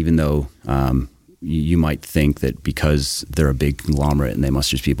 that's even though. You might think that because they're a big conglomerate and they must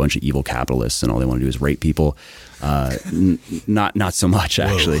just be a bunch of evil capitalists and all they want to do is rape people. Not so much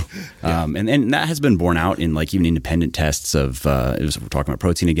actually. And that has been borne out in like even independent tests of, we're talking about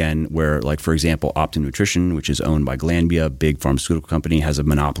protein again, where like, for example, Optum Nutrition, which is owned by Glanbia, a big pharmaceutical company, has a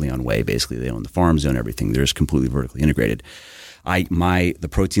monopoly on whey. Basically, they own the farms, they own everything. They're just completely vertically integrated. The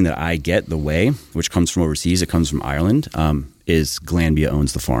protein that I get, the whey, which comes from overseas, it comes from Ireland, is Glanbia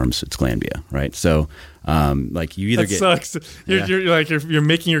owns the farms. It's Glanbia, right? So, like you either That sucks. You're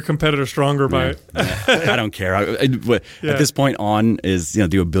making your competitor stronger by it. I don't care. At this point on is do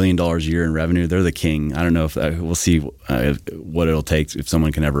 $1 billion a year in revenue. They're the king. I don't know if we'll see what it'll take if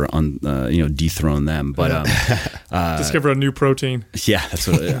someone can ever dethrone them. But discover a new protein. Yeah, that's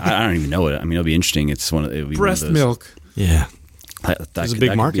what I don't even know it. I mean, it'll be interesting. It's breast milk. Yeah. There's a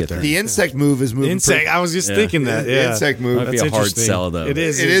big market there. The insect move is moving. I was just thinking that. The Yeah. insect move. Might be a hard sell though. It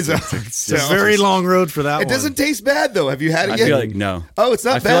is. It is a It's a very long road for that one. It doesn't taste bad though. Have you had it I yet? feel like no. Oh, it's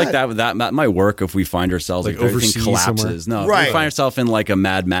not I feel like that might work if we find ourselves Like like everything overseas collapses. somewhere. No, Right. if we find ourselves in like a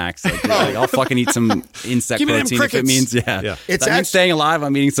Mad Max. Like I'll fucking eat some insect Give me them protein if it crickets. means Yeah. It's that means staying alive.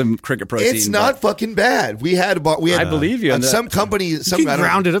 I'm eating some cricket protein. It's not fucking bad. We had I believe you. on some companies. You can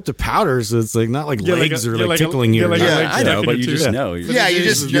ground it up to powder, so it's like not like Yeah, like legs a- or yeah, like like a- tickling yeah, you. like a Yeah, leg I know, jacket but or you two. just Yeah. know. Yeah,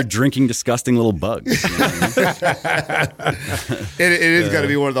 you're drinking disgusting little bugs. You know what I mean? It is going to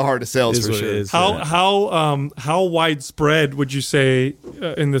be one of the hardest sells Is for what it sure. is. How widespread would you say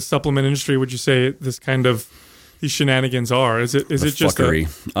in the supplement industry would you say this kind of these shenanigans are? Is it just fuckery?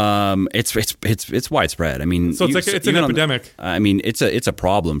 It's widespread. I mean, So it's like it's an even epidemic. I mean, it's a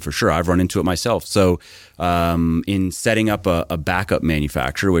problem for sure. I've run into it myself. So, in setting up a backup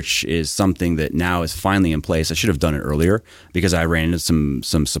manufacturer, which is something that now is finally in place, I should have done it earlier because I ran into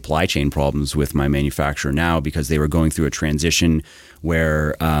some supply chain problems with my manufacturer now because they were going through a transition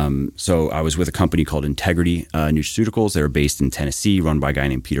where so I was with a company called Integrity Nutraceuticals. They were based in Tennessee, run by a guy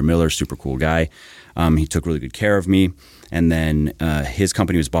named Peter Miller, super cool guy. He took really good care of me. And then his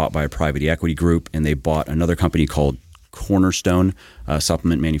company was bought by a private equity group, and they bought another company called Cornerstone, a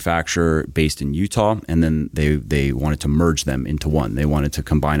supplement manufacturer based in Utah, and then they wanted to merge them into one. They wanted to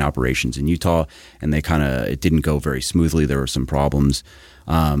combine operations in Utah, and it didn't go very smoothly. There were some problems,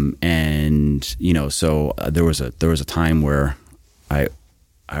 and so there was a time where I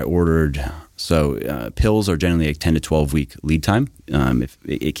ordered. So pills are generally like 10 to 12 week lead time. If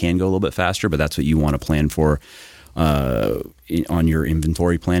it can go a little bit faster, but that's what you want to plan for on your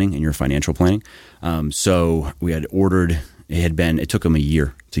inventory planning and your financial planning. So we had ordered. It took them a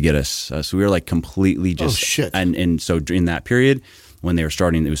year to get us. So we were like completely just. Oh shit! And so in that period, when they were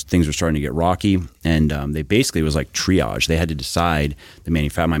starting, things were starting to get rocky, and they basically, it was like triage. They had to decide.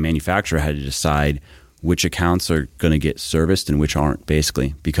 My manufacturer had to decide which accounts are going to get serviced and which aren't,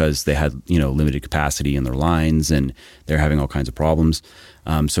 basically, because they had limited capacity in their lines and they're having all kinds of problems.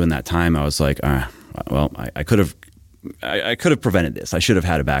 So in that time, I was like, well, I could have prevented this. I should have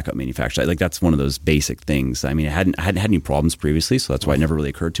had a backup manufacturer. Like, that's one of those basic things. I mean, I hadn't had any problems previously, so that's why it never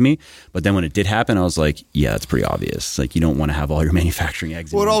really occurred to me. But then when it did happen, I was like, yeah, that's pretty obvious. Like, you don't want to have all your manufacturing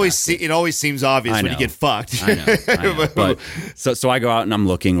eggs. Well, it always seems obvious when you get fucked. I know. But so I go out and I'm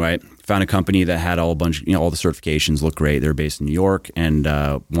looking, right? Found a company that had all the certifications, looked great. They're based in New York, and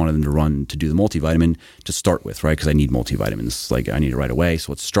wanted them to do the multivitamin to start with, right? Because I need multivitamins. Like, I need it right away.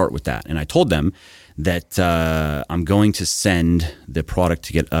 So let's start with that. And I told them that I'm going to send the product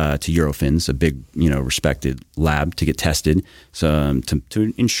to get to Eurofins, a big, respected lab, to get tested, so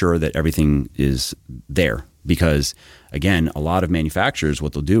to ensure that everything is there. Because again, a lot of manufacturers,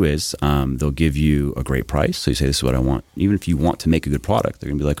 what they'll do is they'll give you a great price. So you say, this is what I want. Even if you want to make a good product, they're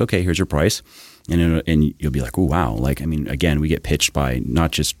going to be like, okay, here's your price. And you'll be like, oh, wow. Like, I mean, again, we get pitched by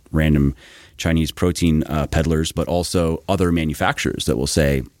not just random Chinese protein peddlers, but also other manufacturers that will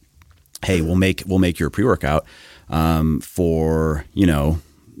say, hey, we'll make your pre-workout for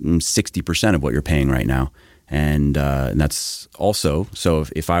 60% of what you're paying right now. And that's also, so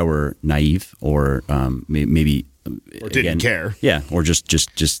if I were naive or maybe or didn't care, yeah, or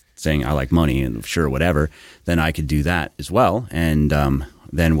just saying I like money and sure, whatever, then I could do that as well. And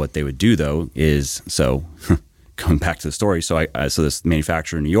then what they would do though is, so going back to the story, so so this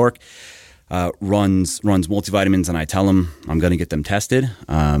manufacturer in New York runs multivitamins, and I tell them I'm going to get them tested,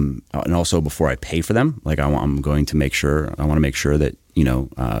 and also before I pay for them, like I want to make sure that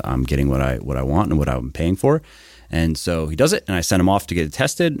I'm getting what I want and what I'm paying for. And so he does it, and I send him off to get it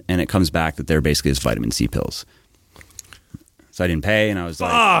tested, and it comes back that they're basically just vitamin C pills. So I didn't pay, and I was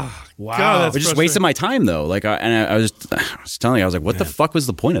like, wow, I just wasted my time though. Like, I was telling you, I was like, what the fuck was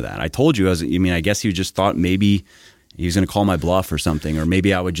the point of that? I told you, I guess you just thought maybe he was going to call my bluff or something, or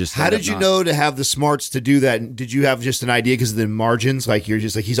maybe I would just. How did you know to have the smarts to do that? Did you have just an idea because of the margins? Like, you're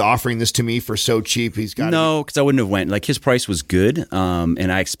just like, he's offering this to me for so cheap. He's got no, because I wouldn't have went. Like, his price was good,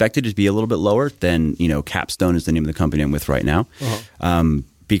 and I expected it to be a little bit lower than Capstone is the name of the company I'm with right now. Uh-huh.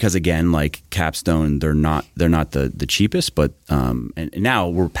 Because again, like Capstone, they're not the cheapest, but and now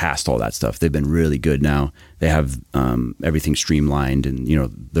we're past all that stuff. They've been really good now. They have everything streamlined, and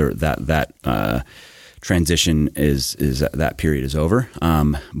that transition is that period is over.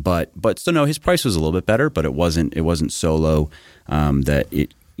 But so no, his price was a little bit better, but it wasn't so low that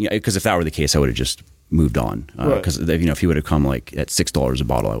it, because if that were the case, I would have just moved on. Because if he would have come like at $6 a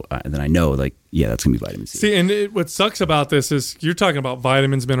bottle, then I know, like, yeah, that's gonna be vitamin C. See, and what sucks about this is you're talking about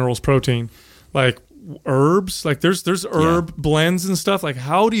vitamins, minerals, protein, like herbs. Like there's herb blends and stuff. Like,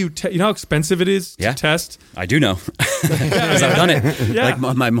 how do you you know how expensive it is to test? I do know because I've done it. Yeah.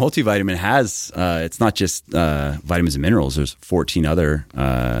 Like my multivitamin has it's not just vitamins and minerals. There's 14 other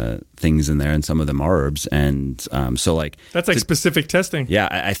things in there, and some of them are herbs. And so like that's like specific testing. Yeah,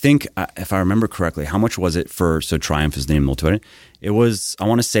 I think if I remember correctly, how much was it for? So Triumph is the name of multivitamin. It was, I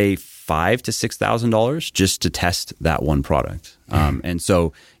want to say, $5,000 to $6,000 just to test that one product. And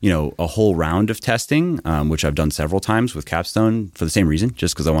so, a whole round of testing, which I've done several times with Capstone for the same reason,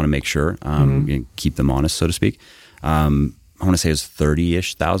 just because I want to make sure, keep them honest, so to speak. I want to say it's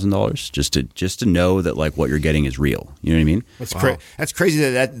 $30,000 just to know that like what you're getting is real. You know what I mean? That's crazy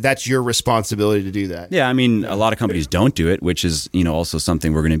that's your responsibility to do that. Yeah, I mean, a lot of companies don't do it, which is also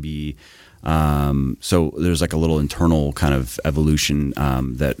something we're going to be. So there's like a little internal kind of evolution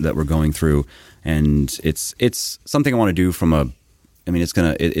that we're going through, and it's something I want to do from a. I mean,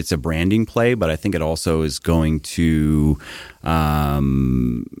 it's a branding play, but I think it also is going to. I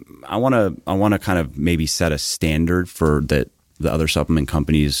want to kind of maybe set a standard for that the other supplement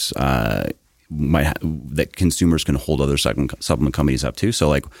companies that consumers can hold other supplement companies up to. So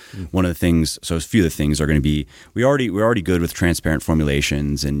like one of the things, so a few of the things are going to be, we're already good with transparent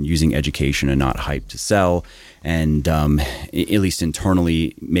formulations and using education and not hype to sell. And at least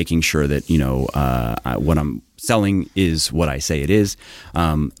internally making sure that, what I'm selling is what I say it is.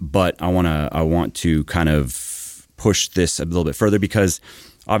 But I want to kind of push this a little bit further because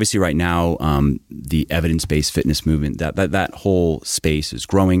obviously right now, the evidence-based fitness movement, that whole space is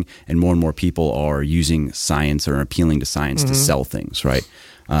growing and more people are using science or appealing to science to sell things, right?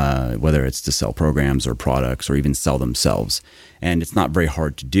 Whether it's to sell programs or products or even sell themselves. And it's not very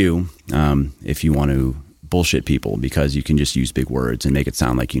hard to do if you want to bullshit people, because you can just use big words and make it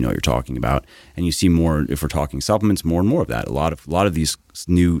sound like you know what you're talking about. And you see more, if we're talking supplements, more and more of that. A lot of these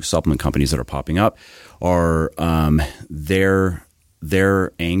new supplement companies that are popping up are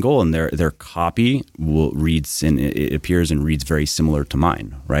their angle and their copy reads, and it appears and reads very similar to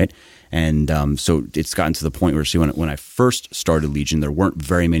mine, right? And so it's gotten to the point where, see, when I first started Legion, there weren't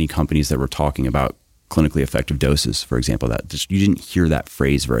very many companies that were talking about clinically effective doses, for example. That just, you didn't hear that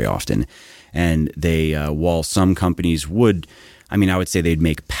phrase very often. And they, while some companies would, I would say they'd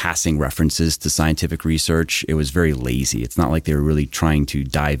make passing references to scientific research, it was very lazy. It's not like they were really trying to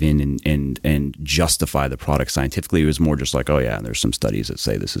dive in and justify the product scientifically. It was more just like, oh yeah, there's some studies that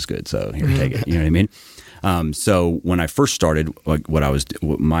say this is good, so here, take it. You know what I mean? So when I first started, like what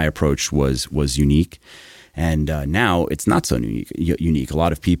my approach was unique. And now it's not so unique. A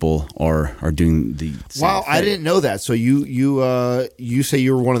lot of people are doing the same Wow, thing. I didn't know that. So you say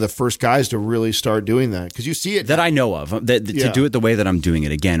you were one of the first guys to really start doing that, because you see it that I know of. To do it the way that I'm doing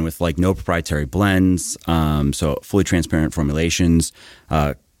it, again, with like no proprietary blends, so fully transparent formulations,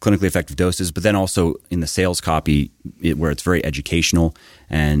 clinically effective doses, but then also in the sales copy where it's very educational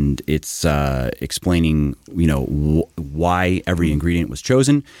and it's explaining, why every ingredient was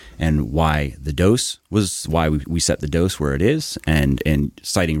chosen and why the dose was, why we set the dose where it is, and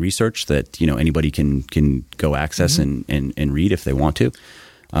citing research that, anybody can go access and read if they want to.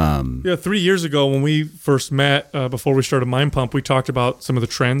 3 years ago when we first met, before we started Mind Pump, we talked about some of the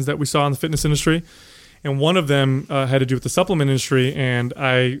trends that we saw in the fitness industry. And one of them had to do with the supplement industry. And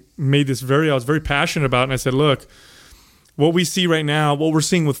I made this I was very passionate about it. And I said, look, what we see right now, what we're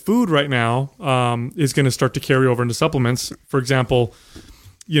seeing with food right now is going to start to carry over into supplements. For example,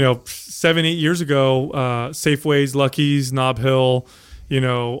 7-8 years ago, Safeways, Lucky's, Nob Hill,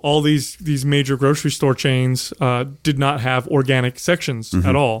 all these major grocery store chains did not have organic sections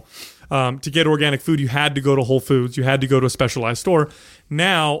at all. To get organic food, you had to go to Whole Foods. You had to go to a specialized store.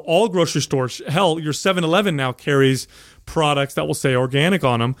 Now, all grocery stores, hell, your 7-Eleven now carries products that will say organic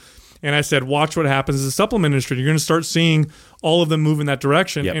on them. And I said, watch what happens in the supplement industry. You're going to start seeing all of them move in that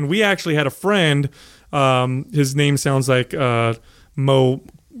direction. Yep. And we actually had a friend, his name sounds like Mo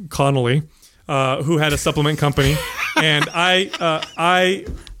Connolly, who had a supplement company. And I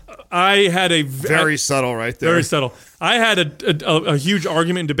had a very subtle right there. Very subtle. I had a huge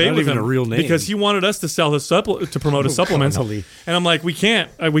argument and debate Not with even him a real name. because he wanted us to sell his to promote his supplements, and I'm like, we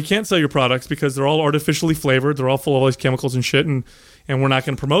can't sell your products because they're all artificially flavored, they're all full of all these chemicals and shit, and we're not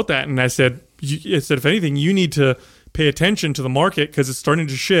going to promote that. And I said, if anything, you need to pay attention to the market because it's starting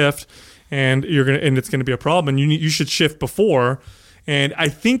to shift, and it's going to be a problem, and you should shift before. And I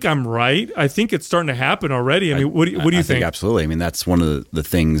think I'm right. I think it's starting to happen already. I mean, what do you think? Absolutely. That's one of the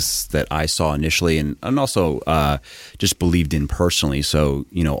things that I saw initially and also just believed in personally. So,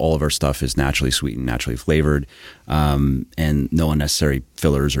 all of our stuff is naturally sweetened, naturally flavored, and no unnecessary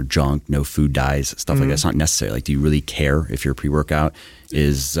fillers or junk, no food dyes, stuff like that. It's not necessary. Like, do you really care if your pre-workout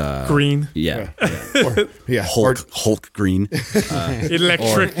is green? Yeah. Hulk green.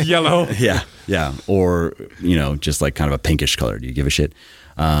 Electric yellow. Yeah. Or, just like kind of a pinkish color. Do you give a shit?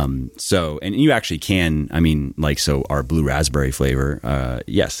 So, and you actually can, so our blue raspberry flavor,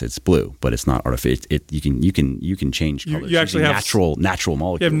 yes, it's blue, but it's not artificial. You can change colors. You actually have natural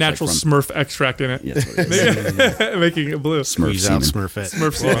molecules. You have natural Smurf extract in it. Yes, what it is. Making it blue. Smurf semen.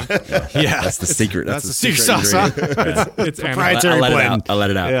 Smurf semen. Yeah, that's the secret. That's the secret sauce. Huh? It's proprietary blend. I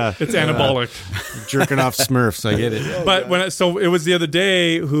let it out. Yeah, it's anabolic. Jerking off Smurfs. I get it. But it was the other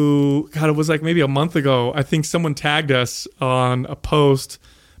day. It was like maybe a month ago. I think someone tagged us on a post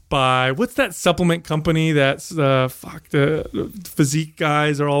by what's that supplement company that's the physique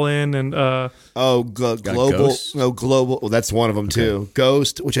guys are all in and global. No, global. Well, that's one of them too.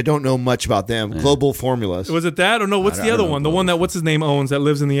 Ghost, which I don't know much about them. Yeah. Global Formulas. Was it that or no? What's the other one? The one that what's his name owns that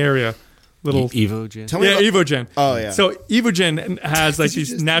lives in the area. Little Evogen. Evogen. Oh yeah. So Evogen has like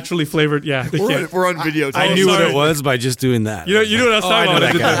these naturally flavored. Yeah, we're on video. I knew what it was by just doing that. You know what I was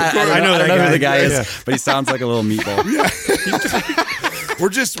talking about. I know who the guy is, but he sounds like a little meatball. We're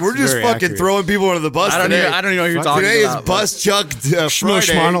just very fucking accurate. throwing people under the bus. I don't today. even know what you're talking Today about. is Bus Chuck Friday.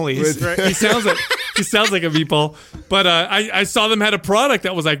 Schmoshmonolese. Right. He sounds like a meatball. But I saw them had a product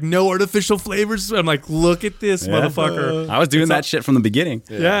that was like no artificial flavors. I'm like, look at this motherfucker. I was doing that shit from the beginning.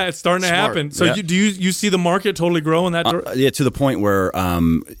 Yeah, it's starting to Smart. happen. So Yeah. you see the market totally grow in that direction? Yeah, to the point where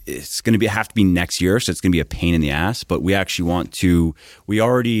it's going to have to be next year, so it's going to be a pain in the ass. But we actually want to. We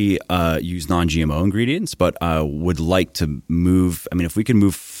already use non-GMO ingredients, but would like to move. I mean, if we can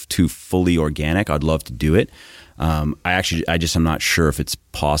move to fully organic, I'd love to do it. I'm not sure if it's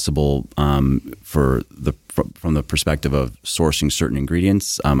possible from the perspective of sourcing certain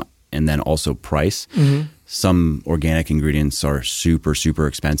ingredients, and then also price. Mm-hmm. Some organic ingredients are super, super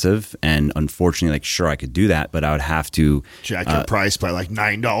expensive, and unfortunately, like, sure, I could do that, but I would have to Jack your price by like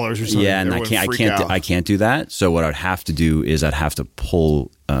 $9 or something. yeah, and Everyone freak out. I can't do that. So what I'd have to do is I'd have to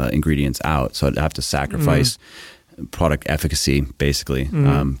pull ingredients out. So I'd have to sacrifice product efficacy, basically,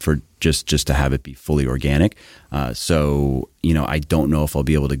 for just to have it be fully organic. So I don't know if I'll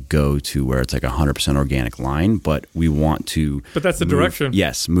be able to go to where it's like 100% organic line, but we want to. But that's the direction.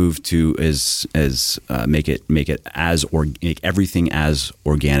 Yes, move to make everything as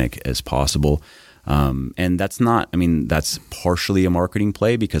organic as possible. And that's not. I mean, that's partially a marketing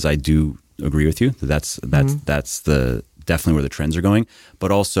play, because I do agree with you that that's the definitely where the trends are going.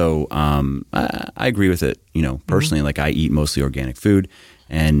 But also, I agree with it. Personally, like, I eat mostly organic food,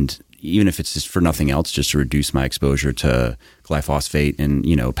 and even if it's just for nothing else, just to reduce my exposure to glyphosate and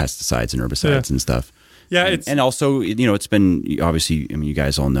pesticides and herbicides and stuff. Yeah, and also, it's been obviously. I mean, you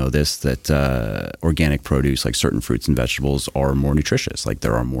guys all know this, that organic produce, like certain fruits and vegetables, are more nutritious. Like,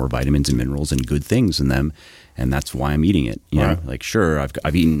 there are more vitamins and minerals and good things in them, and that's why I'm eating it. You know, like, sure,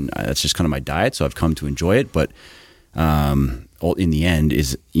 I've eaten. That's just kind of my diet, so I've come to enjoy it. But in the end,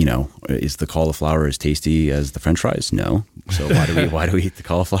 is the cauliflower as tasty as the French fries? No. So why do we eat the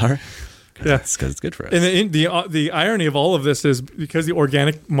cauliflower? Yeah. Because it's good for us. And the irony of all of this is because the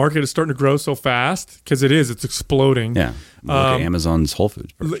organic market is starting to grow so fast, because it's exploding. Yeah. Look at Amazon's Whole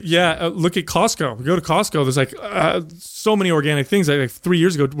Foods. Yeah, look at Costco. We go to Costco. There's like so many organic things that like 3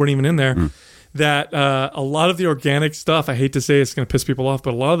 years ago weren't even in there. That a lot of the organic stuff, I hate to say it's going to piss people off,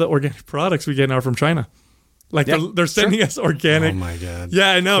 but a lot of the organic products we get now are from China. Like they're sending us organic. Oh my God.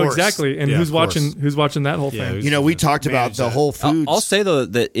 Yeah, I know, Of course. exactly. And Yeah, who's of course. watching that whole Yeah, thing? We talked about manage the that. Whole Foods. I'll say though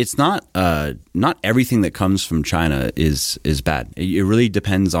that it's not everything that comes from China is bad. It really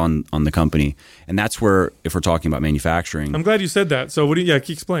depends on the company, and that's where, if we're talking about manufacturing. I'm glad you said that. So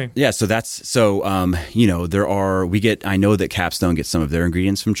explain. Yeah, so I know that Capstone gets some of their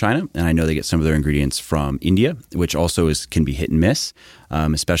ingredients from China, and I know they get some of their ingredients from India, which also can be hit and miss.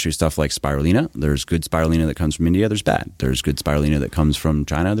 Especially stuff like spirulina. There's good spirulina that comes from India. There's bad. There's good spirulina that comes from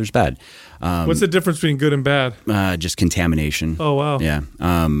China. There's bad. What's the difference between good and bad? Just contamination. Oh, wow. Yeah.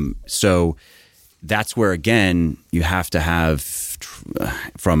 So that's where, again, you have to have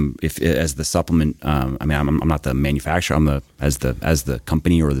as the supplement. I'm not the manufacturer. I'm as the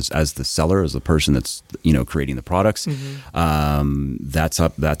company, or as the seller, as the person that's creating the products. That's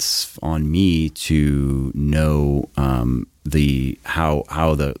on me to know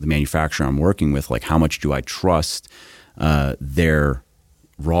how the manufacturer I'm working with, like, how much do I trust their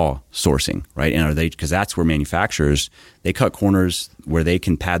raw sourcing, right? And because that's where manufacturers, they cut corners where they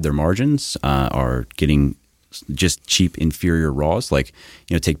can pad their margins, are getting just cheap, inferior raws. Like,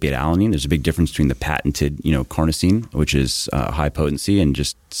 take beta-alanine. There's a big difference between the patented, carnosine, which is high potency, and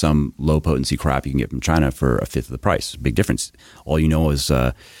just some low potency crap you can get from China for a fifth of the price. Big difference. All you know is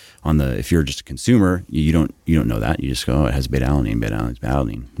if you're just a consumer, you don't know that. You just go, oh, it has beta-alanine. Beta-alanine is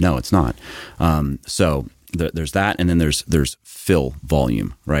beta-alanine. No, it's not. So there's that, and then there's fill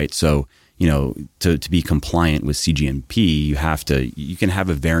volume, right? So to be compliant with CGMP, you can have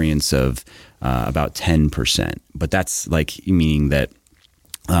a variance of about 10%, but that's like meaning that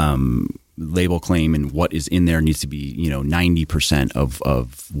label claim and what is in there needs to be 90%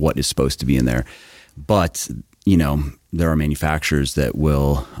 of what is supposed to be in there. But there are manufacturers that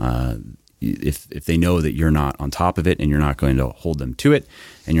will, if they know that you're not on top of it and you're not going to hold them to it,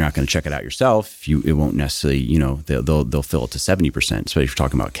 and you're not going to check it out yourself, it won't necessarily, they'll fill it to 70%, especially if you're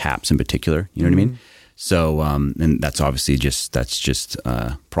talking about caps in particular. You know what I mean? So, and that's obviously just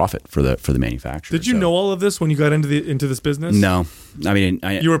profit for the manufacturer. Did you know all of this when you got into this business? No, I mean,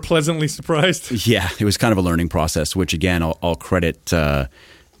 you were pleasantly surprised. Yeah, it was kind of a learning process, which again, I'll credit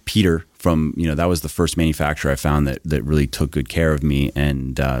Peter from, that was the first manufacturer I found that really took good care of me.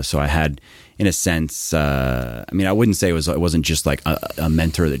 And so I had, in a sense, I wouldn't say it wasn't just like a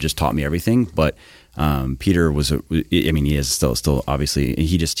mentor that just taught me everything, but Peter was, he is still obviously,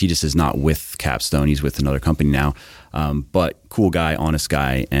 he just is not with Capstone. He's with another company now. But cool guy, honest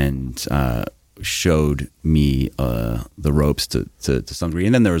guy, and showed me the ropes to some degree.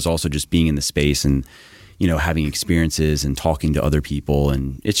 And then there was also just being in the space and, having experiences and talking to other people.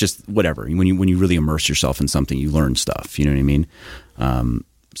 And it's just whatever. When you really immerse yourself in something, you learn stuff. You know what I mean?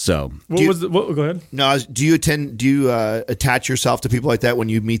 So go ahead. No, do you attach yourself to people like that when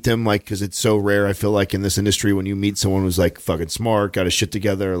you meet them? Like, because it's so rare. I feel like in this industry, when you meet someone who's like fucking smart, got his shit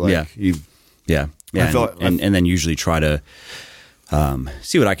together, like yeah. And then usually try to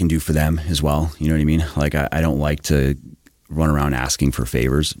see what I can do for them as well. You know what I mean? Like I don't like to run around asking for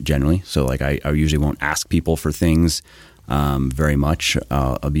favors generally. So like I usually won't ask people for things very much.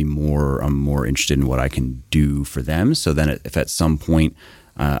 I'm more interested in what I can do for them. So then if at some point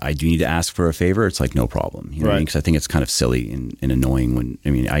I do need to ask for a favor, it's like no problem. You know what I mean? Because I think it's kind of silly and annoying when,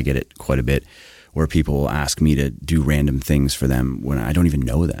 I get it quite a bit where people will ask me to do random things for them when I don't even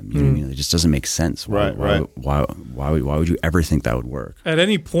know them. You know what I mean? It just doesn't make sense. Why would you ever think that would work? At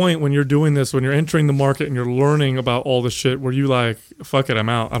any point when you're doing this, when you're entering the market and you're learning about all this shit, were you like, fuck it, I'm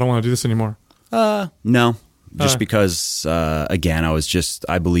out. I don't want to do this anymore? No. Just because, again,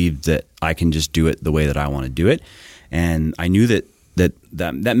 I believed that I can just do it the way that I want to do it. And I knew that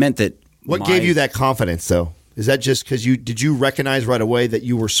meant that. What gave you that confidence, though? Is that just because did you recognize right away that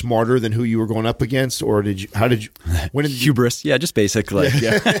you were smarter than who you were going up against, or when did hubris? Yeah, just basic. Like,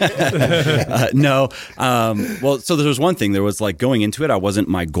 no. Well, so there was one thing. There was like going into it.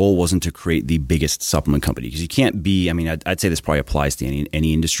 My goal wasn't to create the biggest supplement company, because you can't be. I'd say this probably applies to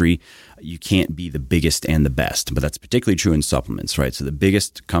any industry. You can't be the biggest and the best, but that's particularly true in supplements, right? So the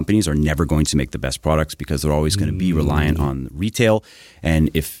biggest companies are never going to make the best products because they're always going to be reliant on retail. And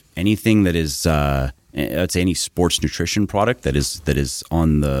if anything that is, I'd say any sports nutrition product that is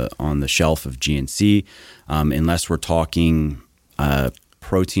on the shelf of GNC, unless we're talking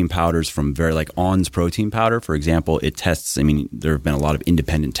protein powders from On's protein powder, for example, it tests. There have been a lot of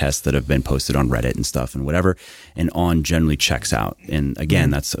independent tests that have been posted on Reddit and stuff and whatever, and On generally checks out. And again,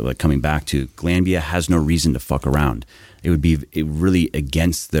 that's like coming back to Glanbia has no reason to fuck around. It would be really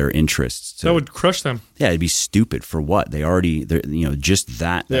against their interests. That would crush them. Yeah, it'd be stupid for what? They already, just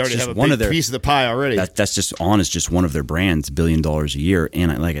that. They already have a big piece of the pie already. That's just On is just one of their brands, $1 billion a year.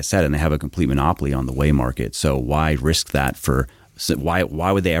 And like I said, and they have a complete monopoly on the whey market. So why risk that for... So why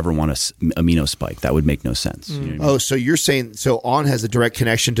would they ever want a amino spike? That would make no sense. You know what I mean? So you're saying On has a direct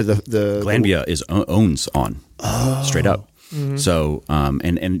connection to the Glanbia owns On straight up. Mm-hmm. So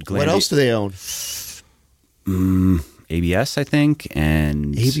and Glanbia, what else do they own? ABS, I think,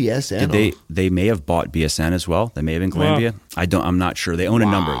 and ABS and they may have bought BSN as well. They may have been Glanbia. Wow. I'm not sure. They own a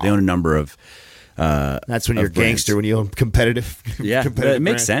number. They own a number of. That's when you're a gangster, when you own competitive. Yeah, competitive it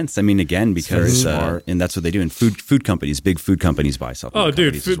makes sense. Because and that's what they do in food companies. Big food companies buy supplement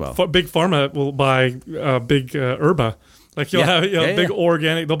companies as well. Big pharma will buy big herba. Like you'll have big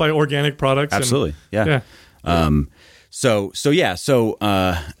organic. They'll buy organic products. Absolutely, So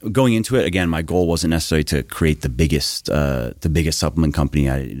going into it again, my goal wasn't necessarily to create the biggest supplement company.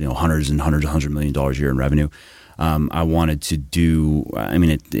 Hundreds $100 million a year in revenue. I wanted to do.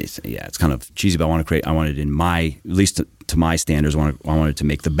 It's kind of cheesy, but I wanted in my, at least to my standards, I wanted to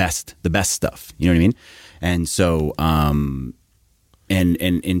make the best stuff. You know what I mean? And so, and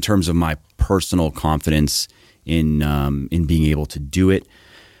in terms of my personal confidence in being able to do it,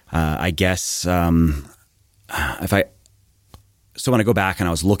 I guess when I go back and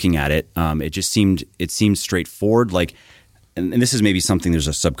I was looking at it, it seemed straightforward. Like, and this is maybe something. There's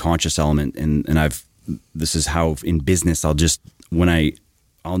a subconscious element, and this is how in business I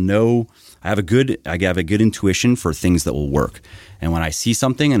have a good intuition for things that will work. And when I see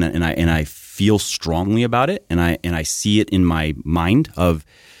something and I feel strongly about it, and I see it in my mind of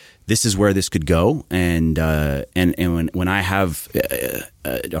this is where this could go, and when I have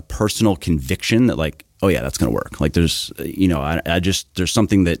a personal conviction that like, oh yeah, that's going to work. Like there's there's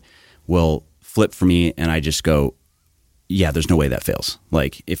something that will flip for me, and I just go, yeah, there's no way that fails.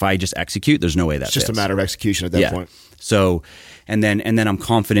 Like if I just execute, there's no way that fails. It's just a matter of execution at that point. So, and then I'm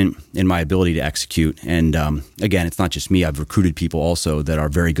confident in my ability to execute. And again, it's not just me. I've recruited people also that are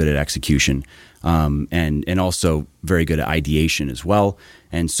very good at execution, and also very good at ideation as well.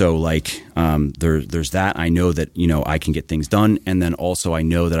 And so there's that. I know that, I can get things done. And then also I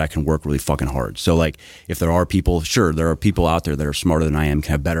know that I can work really fucking hard. So like if there are people out there that are smarter than I am,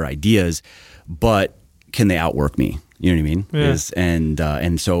 can have better ideas, but can they outwork me? You know what I mean? Yeah.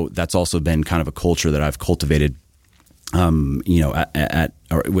 And so that's also been kind of a culture that I've cultivated, or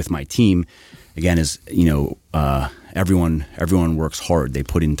with my team. Again, is everyone works hard. They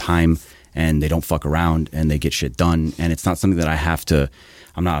put in time and they don't fuck around and they get shit done. And it's not something that I have to.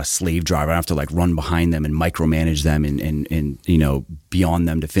 I'm not a slave driver. I don't have to like run behind them and micromanage them and be on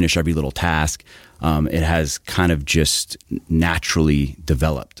them to finish every little task. It has kind of just naturally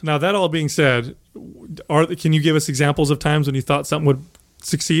developed. Now, that all being said, can you give us examples of times when you thought something would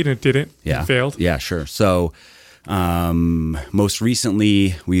succeed and it didn't? Yeah. It failed? Yeah, sure. So most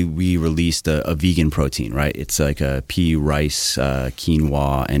recently we released a vegan protein, right? It's like a pea, rice,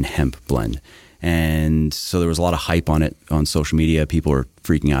 quinoa, and hemp blend. And so there was a lot of hype on it on social media. People were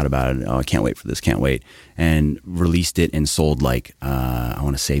freaking out about it. Oh, I can't wait for this. Can't wait. And released it and sold like, I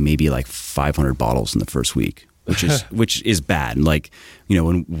want to say maybe like 500 bottles in the first week, which is bad. Like,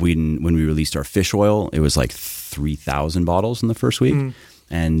 when we released our fish oil, it was like 3,000 bottles in the first week. Mm.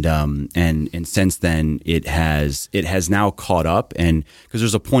 And since then it has now caught up, and because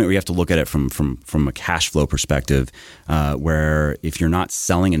there's a point where you have to look at it from a cash flow perspective, where if you're not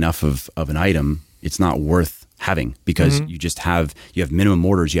selling enough of an item, it's not worth having, because you have minimum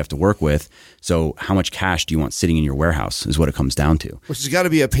orders you have to work with. So how much cash do you want sitting in your warehouse is what it comes down to. Which has got to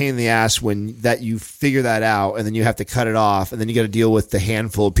be a pain in the ass when that you figure that out and then you have to cut it off and then you got to deal with the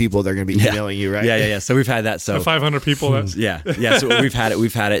handful of people that are going to be emailing you, right? Yeah. So we've had that. So the 500 people. Yeah. So we've had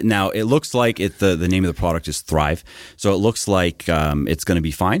it. Now it looks like the name of the product is Thrive. So it looks like it's going to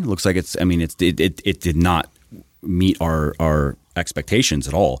be fine. It looks like it did not meet our expectations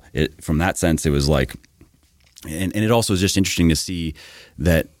at all. From that sense, it was like. And it also is just interesting to see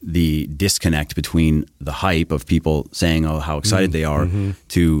that the disconnect between the hype of people saying, oh, how excited they are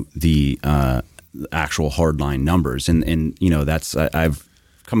to the actual hardline numbers. And that's, I've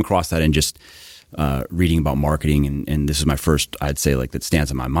come across that in just reading about marketing. And this is my first, I'd say, like, that stands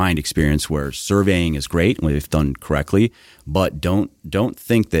in my mind experience where surveying is great when they've done correctly, but don't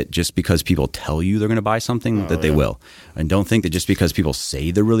think that just because people tell you they're going to buy something they will. And don't think that just because people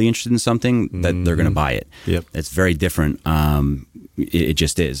say they're really interested in something that they're going to buy it. Yep. It's very different. It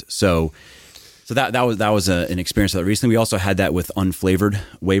just is. So that was an experience that recently. We also had that with unflavored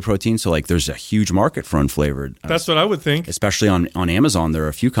whey protein. So like there's a huge market for unflavored. That's what I would think. Especially on Amazon, there are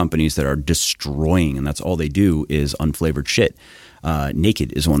a few companies that are destroying, and that's all they do is unflavored shit.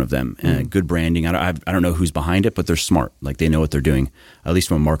 Naked is one of them. Good branding. I don't know who's behind it, but they're smart. Like they know what they're doing, at least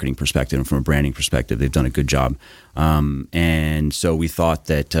from a marketing perspective and from a branding perspective. They've done a good job. And so we thought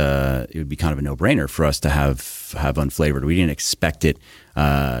that it would be kind of a no-brainer for us to have unflavored. We didn't expect it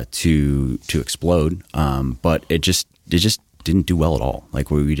to explode, but it just didn't do well at all.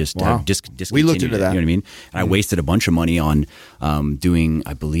 Like we just discontinued. We looked into that. You know what I mean? And I wasted a bunch of money on doing.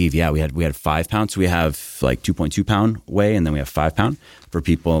 I believe, we had 5 pounds. So we have like 2.2 pound whey, and then we have 5 pound for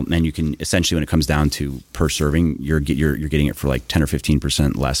people. And you can essentially, when it comes down to per serving, you're getting it for like 10 or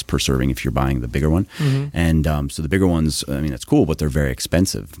 15% less per serving if you're buying the bigger one. And so the bigger ones, I mean, that's cool, but they're very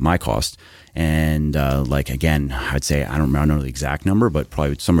expensive. My cost. And again, I'd say I don't know the exact number, but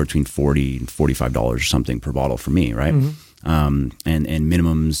probably somewhere between $40 and $45 or something per bottle for me, right? And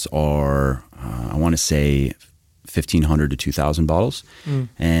minimums are I want to say 1,500 to 2,000 bottles,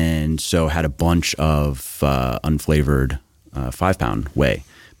 and so had a bunch of unflavored 5 pound whey.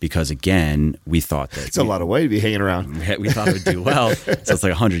 Because again, we thought that it's a lot of whey to be hanging around. We thought it would do well, so it's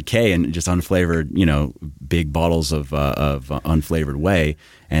like 100K and just unflavored, big bottles of unflavored whey,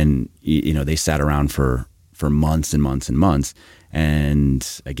 and they sat around for months and months and months. And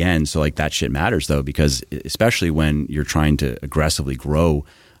again, so like that shit matters though, because especially when you're trying to aggressively grow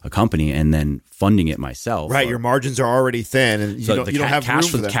a company and then funding it myself. Right, your margins are already thin, and you don't have room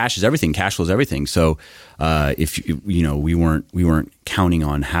for them. Cash is everything. Cash flow is everything. So if we weren't counting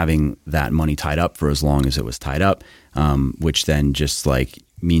on having that money tied up for as long as it was tied up, which then just like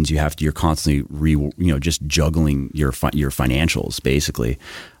means you're constantly just juggling your financials basically,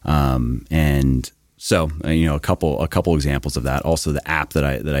 and. So, a couple examples of that. Also, the app that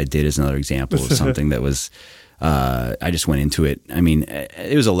I did is another example of something that was, I just went into it. I mean,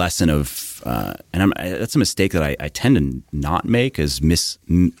 it was a lesson of, and that's a mistake that I tend to not make, is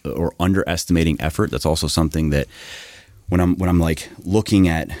or underestimating effort. That's also something that when I'm like looking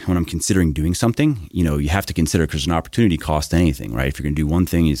at, when I'm considering doing something, you have to consider, because an opportunity costs anything, right? If you're going to do one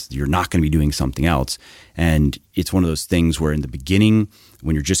thing, you're not going to be doing something else. And it's one of those things where in the beginning,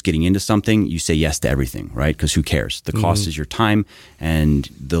 when you're just getting into something, you say yes to everything, right? Because who cares? The cost is your time, and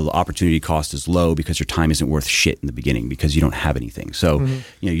the opportunity cost is low because your time isn't worth shit in the beginning because you don't have anything. So,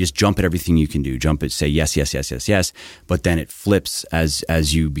 you just jump at everything you can do. Jump at, say yes, yes, yes, yes, yes. But then it flips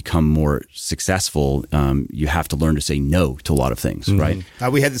as you become more successful. You have to learn to say no to a lot of things, right?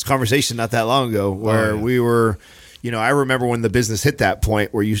 We had this conversation not that long ago where we were. I remember when the business hit that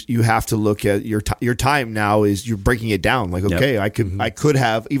point where you have to look at your time now is you're breaking it down. Like, okay, I could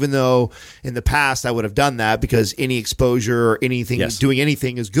have, even though in the past I would have done that because any exposure or anything, doing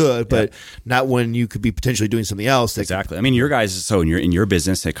anything is good, but not when you could be potentially doing something else. Exactly. I mean, your guys, so in your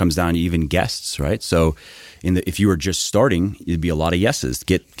business, it comes down to even guests, right? So if you were just starting, it'd be a lot of yeses.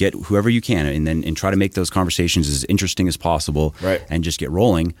 Get whoever you can, and try to make those conversations as interesting as possible, right? And just get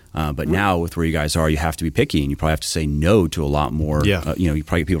rolling. But now with where you guys are, you have to be picky, and you probably have to say no to a lot more. Yeah. You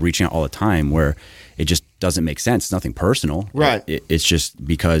probably get people reaching out all the time where it just doesn't make sense. It's nothing personal, right? It's just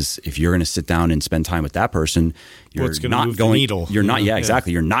because if you're going to sit down and spend time with that person, you're not move going. The needle. You're not. Yeah,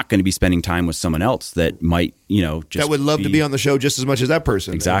 exactly. You're not going to be spending time with someone else that might, just that would love to be on the show just as much as that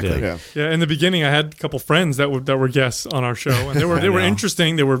person. Exactly. Yeah. In the beginning, I had a couple friends that were guests on our show, and they were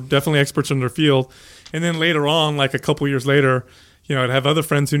interesting. They were definitely experts in their field. And then later on, like a couple years later, I'd have other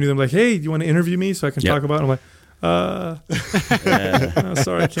friends who knew them, like, hey, do you want to interview me so I can talk about it? I'm like,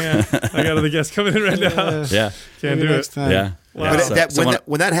 sorry, I can't. I got other guests coming in right now. Yeah, can't do it. Yeah. Wow. But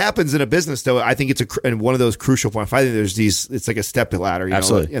when that happens in a business, though, I think it's one of those crucial points. I think it's like a step ladder,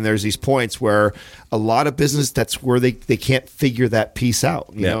 Absolutely. And there's these points where a lot of business, that's where they can't figure that piece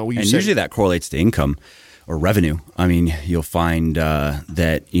out. Usually that correlates to income or revenue. I mean, you'll find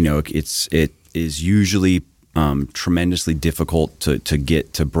that it is usually tremendously difficult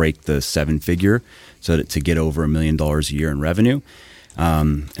to break the 7-figure, so to get over $1 million a year in revenue.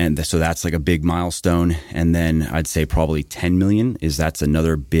 So that's like a big milestone. And then I'd say probably 10 million that's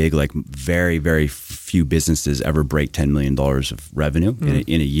another big, like very, very few businesses ever break $10 million of revenue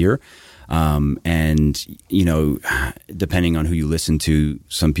in a year. And depending on who you listen to,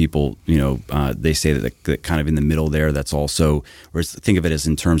 some people, they say that kind of in the middle there, that's also, whereas think of it as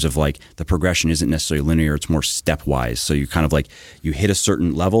in terms of like the progression isn't necessarily linear, it's more stepwise. So you kind of like, you hit a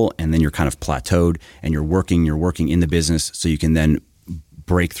certain level and then you're kind of plateaued and you're working in the business so you can then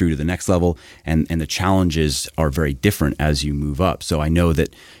break through to the next level, and the challenges are very different as you move up. So I know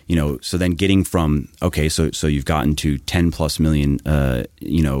that, so then getting from, okay, so you've gotten to 10 plus million,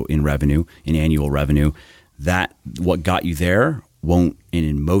 in revenue, in annual revenue, that what got you there won't, and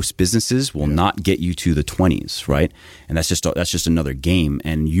in most businesses will not get you to the 20s, right? And that's just another game.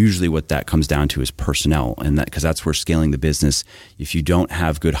 And usually what that comes down to is personnel, and because that's where scaling the business, if you don't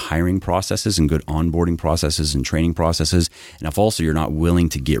have good hiring processes and good onboarding processes and training processes, and if also you're not willing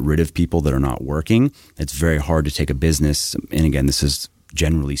to get rid of people that are not working, it's very hard to take a business. And again, this is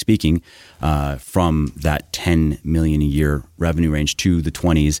generally speaking, from that 10 million a year revenue range to the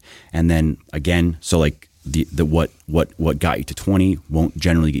 20s. And then again, so like what got you to 20 won't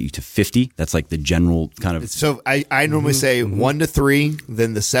generally get you to 50. That's like the general kind of. So I normally say 1 to 3,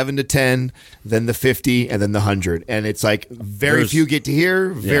 then the 7 to 10, then the 50, and then the 100. And it's like there's few get to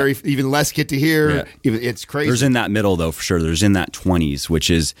here, even less get to here. Yeah. It's crazy. There's in that middle though, for sure. There's in that 20s, which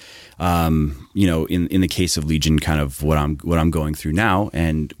is, in the case of Legion, kind of what I'm going through now.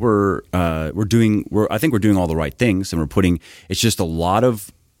 And I think we're doing all the right things, and it's just a lot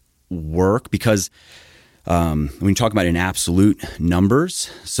of work because. When you talk about in absolute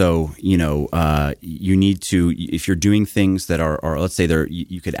numbers, so you need to, if you're doing things that are let's say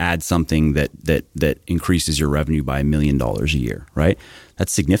you could add something that increases your revenue by $1 million a year, right?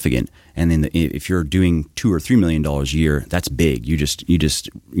 That's significant. And then if you're doing $2 or $3 million a year, that's big. You just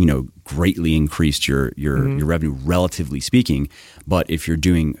greatly increased your revenue, relatively speaking. But if you're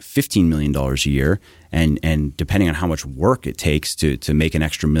doing $15 million a year, and depending on how much work it takes to make an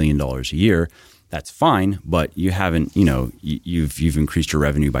extra $1 million a year, that's fine, but you haven't, you've increased your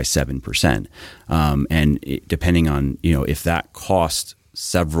revenue by 7%. Depending on, if that cost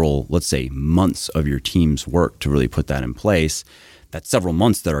several, let's say, months of your team's work to really put that in place, that's several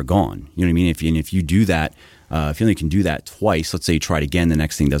months that are gone. You know what I mean? If you do that, if you only can do that twice, let's say you try it again, the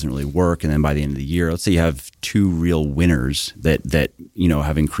next thing doesn't really work, and then by the end of the year, let's say you have 2 real winners that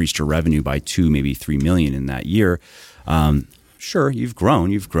have increased your revenue by 2, maybe 3 million in that year. Sure, you've grown,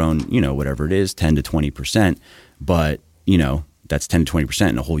 whatever it is, 10 to 20%, but, that's 10 to 20%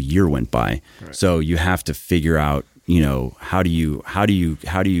 and a whole year went by. Right. So you have to figure out, what are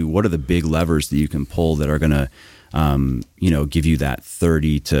the big levers that you can pull that are going to, give you that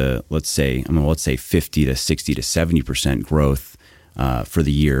 30 to, let's say 50 to 60 to 70% growth, for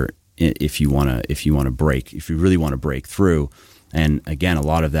the year if you really want to break through. And again, a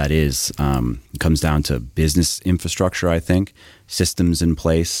lot of that comes down to business infrastructure, I think, systems in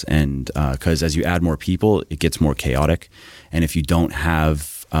place. And because as you add more people, it gets more chaotic. And if you don't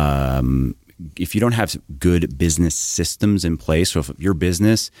have good business systems in place, so if your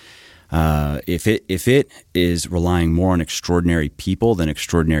business, if it is relying more on extraordinary people than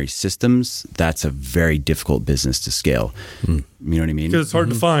extraordinary systems, that's a very difficult business to scale. You know what I mean? Because it's hard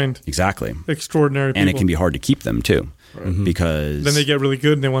to find exactly extraordinary people. And it can be hard to keep them too. Because then they get really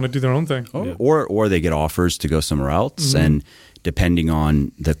good and they want to do their own thing. Or they get offers to go somewhere else. And depending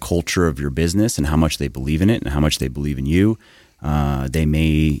on the culture of your business and how much they believe in it and how much they believe in you, they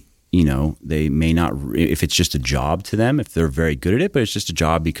may not, if it's just a job to them, if they're very good at it, but it's just a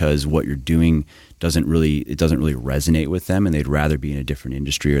job because what you're doing doesn't really resonate with them, and they'd rather be in a different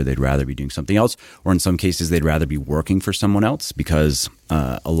industry, or they'd rather be doing something else, or in some cases they'd rather be working for someone else, because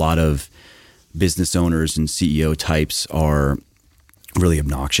a lot of business owners and CEO types are really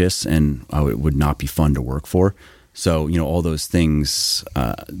obnoxious and it would not be fun to work for. So, all those things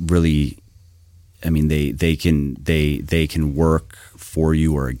really, I mean, they can work for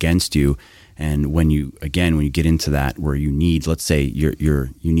you or against you. And when you get into that, where you need, let's say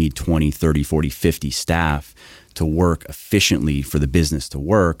you need 20, 30, 40, 50 staff to work efficiently for the business to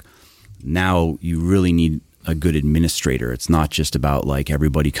work, now you really need a good administrator. It's not just about like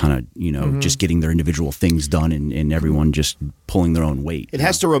everybody kind of, just getting their individual things done and everyone just pulling their own weight. It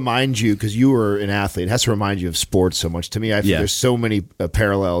has to remind you, because you were an athlete, it has to remind you of sports so much. To me, I feel there's so many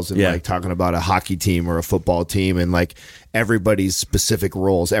parallels in like talking about a hockey team or a football team, and like everybody's specific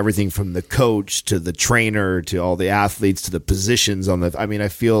roles, everything from the coach to the trainer to all the athletes to the positions on the, I mean, I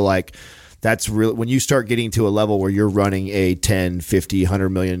feel like that's real. When you start getting to a level where you're running a 10, 50,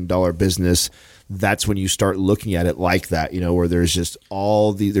 $100 million business, that's when you start looking at it like that, where there's just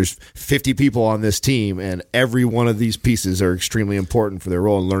there's 50 people on this team, and every one of these pieces are extremely important for their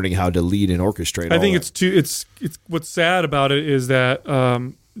role, and learning how to lead and orchestrate. I think it's what's sad about it is that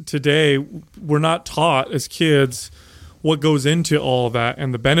today we're not taught as kids what goes into all of that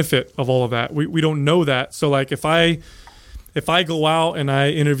and the benefit of all of that. We don't know that. So like if I go out and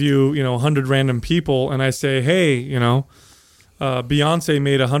I interview 100 random people and I say, hey, Beyonce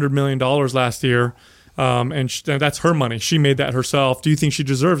made $100 million last year, and that's her money. She made that herself. Do you think she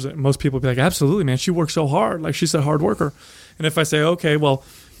deserves it? And most people would be like, absolutely, man. She worked so hard. Like, she's a hard worker. And if I say, okay, well,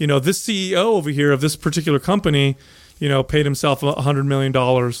 this CEO over here of this particular company, paid himself $100 million.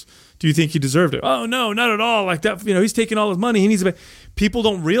 Do you think he deserved it? Oh, no, not at all. Like that, he's taking all his money. He needs to pay. People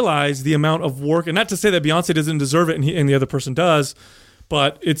don't realize the amount of work, and not to say that Beyonce doesn't deserve it and the other person does,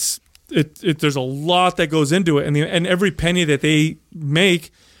 but there's a lot that goes into it, and every penny that they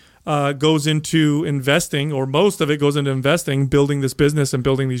make goes into investing, or most of it goes into investing, building this business and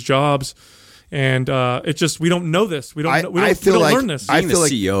building these jobs. And it's just, we don't know this. We don't learn this. Being the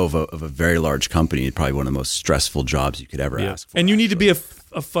CEO of a very large company is probably one of the most stressful jobs you could ever ask for. And you need to be a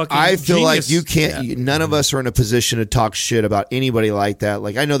fucking I feel genius. like you can't. None of us are in a position to talk shit about anybody like that.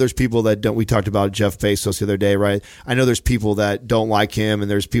 Like, I know there's people that don't. We talked about Jeff Bezos the other day, right? I know there's people that don't like him,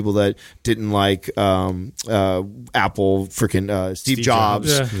 and there's people that didn't like Apple, freaking Steve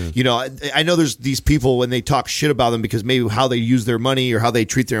Jobs. Yeah. I know there's these people when they talk shit about them because maybe how they use their money or how they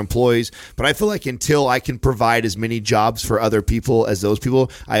treat their employees. But I feel like until I can provide as many jobs for other people as those people,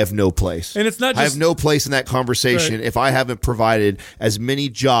 I have no place. And it's not. I have no place in that conversation if I haven't provided as many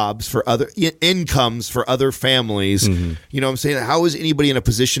jobs for other incomes for other families. You know what I'm saying? How is anybody in a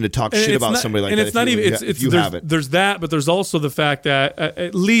position to talk shit about somebody like that? And it's not even. There's that, but there's also the fact that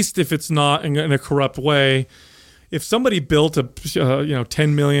at least if it's not in a corrupt way, if somebody built a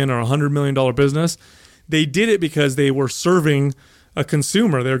 $10 million or $100 million business, they did it because they were serving a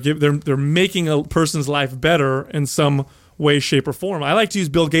consumer. They're making a person's life better in some way, shape, or form. I like to use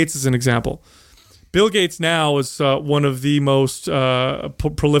Bill Gates as an example. Bill Gates now is one of the most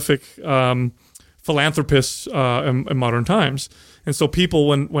prolific philanthropists in modern times. And so people,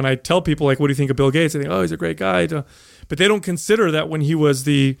 when I tell people, like, what do you think of Bill Gates? They think, oh, he's a great guy. But they don't consider that when he was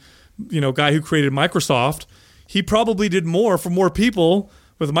the guy who created Microsoft, he probably did more for more people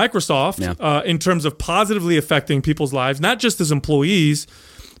with Microsoft in terms of positively affecting people's lives, not just his employees,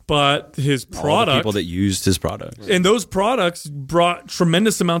 but his product. All the people that used his products. And those products brought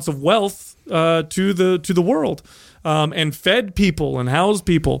tremendous amounts of wealth to the world, and fed people and housed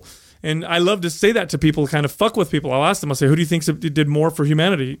people. And I love to say that to people, kind of fuck with people. I'll ask them, I'll say, who do you think did more for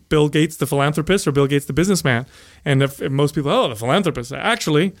humanity? Bill Gates, the philanthropist, or Bill Gates, the businessman? And if most people, the philanthropist.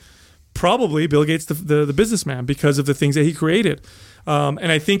 Actually, Probably Bill Gates, the businessman, because of the things that he created.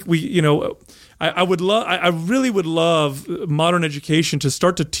 And I think I really would love modern education to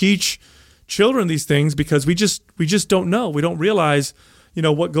start to teach children these things, because we just don't know. We don't realize,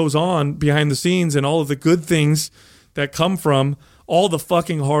 what goes on behind the scenes and all of the good things that come from all the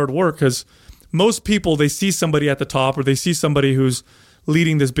fucking hard work. Because most people, they see somebody at the top, or they see somebody who's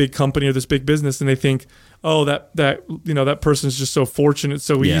leading this big company or this big business, and they think, oh, that person's just so fortunate,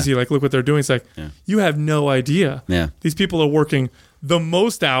 so easy. Like, look what they're doing. It's like, you have no idea. Yeah. These people are working the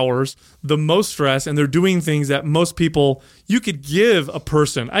most hours, the most stress, and they're doing things that most people, you could give a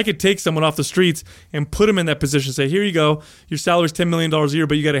person. I could take someone off the streets and put them in that position, say, here you go, your salary's $10 million a year,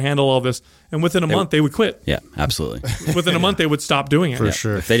 but you got to handle all this. And within a month, they would quit. Yeah, absolutely. Within a month, they would stop doing it. For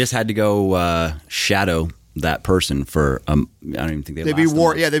sure. If they just had to go shadow that person for I don't even think they'd be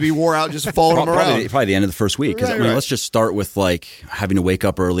wore. Yeah, they'd be wore out just following them around. Probably the end of the first week. Because let's just start with like having to wake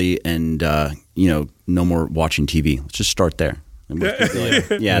up early and no more watching TV. Let's just start there.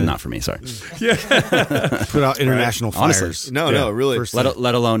 Not for me. Sorry. Put out international fires. Honestly, No, really.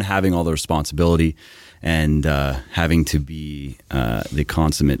 Let alone having all the responsibility and having to be the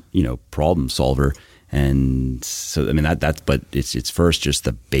consummate problem solver. And so, I mean, but it's first just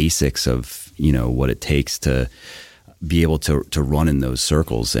the basics of, what it takes to be able to run in those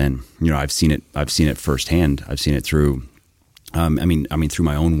circles. And, I've seen it firsthand. I've seen it through, through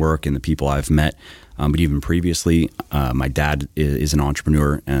my own work and the people I've met. But even previously, my dad is an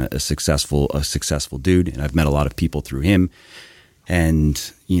entrepreneur, a successful dude. And I've met a lot of people through him. And,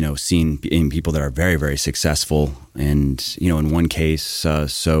 seen in people that are very, very successful. And, in one case,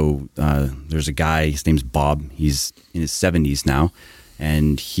 there's a guy, his name's Bob. He's in his 70s now.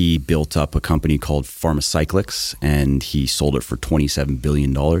 And he built up a company called Pharmacyclics, and he sold it for $27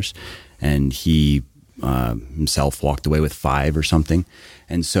 billion. And he himself walked away with 5 or something.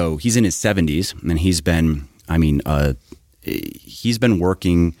 And so he's in his 70s, and he's been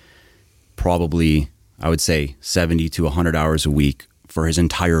working probably, I would say, 70 to 100 hours a week for his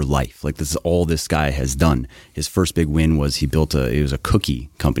entire life. Like, this is all this guy has done. His first big win was he built it was a cookie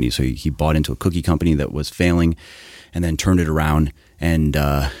company. So he bought into a cookie company that was failing, and then turned it around and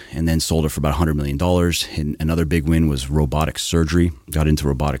then sold it for about $100 million. And another big win was robotic surgery. Got into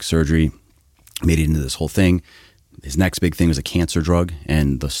robotic surgery, made it into this whole thing. His next big thing was a cancer drug.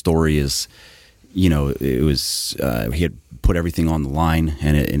 And the story is, it was he had put everything on the line,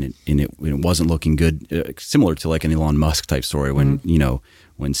 and it wasn't looking good. Similar to like an Elon Musk type story when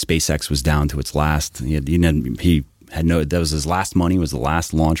when SpaceX was down to its last. That was his last money, was the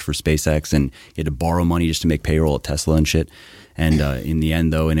last launch for SpaceX, and he had to borrow money just to make payroll at Tesla and shit. And in the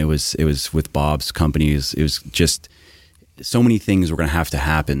end, though, and it was with Bob's company, it was just so many things were going to have to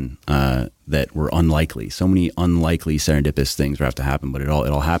happen that were unlikely. So many unlikely serendipitous things were have to happen, but it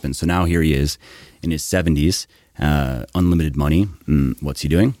all happened. So now here he is in his 70s, unlimited money. What's he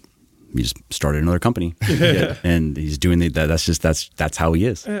doing? He just started another company, and he's doing that's how he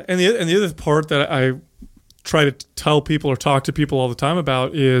is. And the other part that I try to tell people or talk to people all the time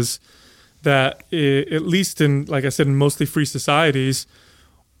about is that at least in, like I said, in mostly free societies,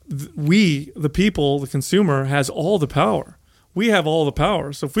 we, the people, the consumer, has all the power. We have all the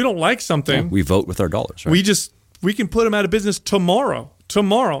power. So if we don't like something, we vote with our dollars. Right? We can put them out of business tomorrow.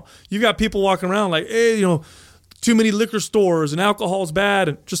 You got people walking around like, hey, too many liquor stores and alcohol's bad,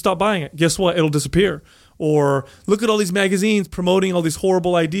 and just stop buying it. Guess what? It'll disappear. Or look at all these magazines promoting all these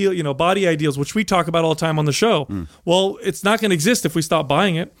horrible body ideals, which we talk about all the time on the show. Well, it's not going to exist if we stop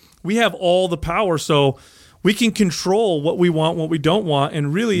buying it. We have all the power, so we can control what we want, what we don't want,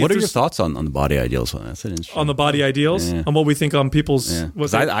 and really. What are your thoughts on the body ideals? That's an interesting. On the body ideals, on what we think on people's. Yeah.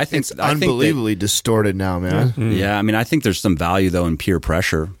 I think it's unbelievably distorted now, man. Yeah, I mean, I think there's some value though in peer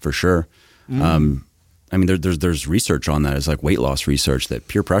pressure for sure. I mean, there's research on that. It's like weight loss research that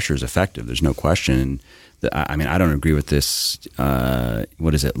peer pressure is effective. There's no question. And I don't agree with this.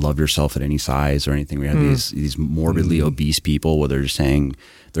 What is it? Love yourself at any size or anything. We have these morbidly obese people where they're just saying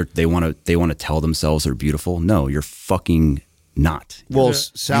they want to tell themselves they're beautiful. No, you're fucking not. Well,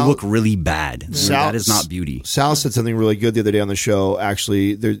 you look really bad. That is not beauty. Sal said something really good the other day on the show.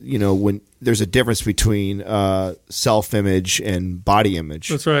 Actually, when there's a difference between self-image and body image.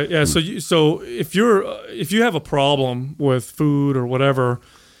 That's right. Yeah. So if you have a problem with food or whatever,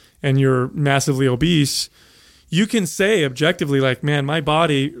 and you're massively obese, you can say objectively, like, man, my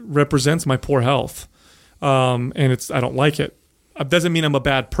body represents my poor health, and I don't like it. It doesn't mean I'm a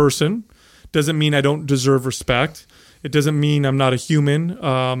bad person. Doesn't mean I don't deserve respect. It doesn't mean I'm not a human.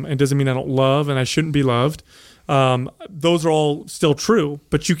 It doesn't mean I don't love and I shouldn't be loved. Those are all still true,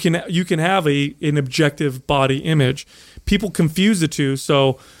 but you can have an objective body image. People confuse the two.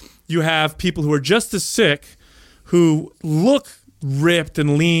 So you have people who are just as sick, who look ripped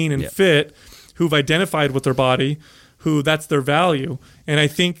and lean and fit, who've identified with their body, who that's their value. And I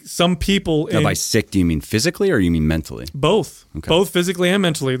think some people Now, by sick, do you mean physically or you mean mentally? both, Okay. both physically and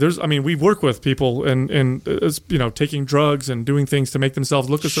mentally. We work with people and taking drugs and doing things to make themselves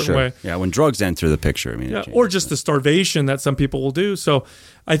look a certain way. Yeah, when drugs enter the picture, I mean, it Yeah, changes. or just the starvation that some people will do. So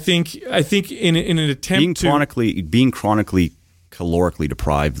I think in an attempt being chronically calorically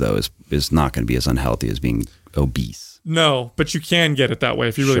deprived though is not going to be as unhealthy as being obese. No, but you can get it that way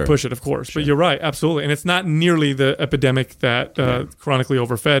if you really Sure. push it, of course. But you're right, absolutely. And it's not nearly the epidemic that chronically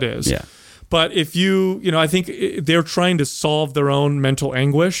overfed is. Yeah. But if I think they're trying to solve their own mental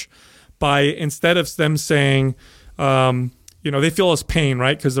anguish by, instead of them saying, they feel this pain,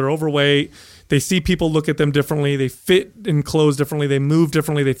 right? Because they're overweight. They see people look at them differently. They fit in clothes differently. They move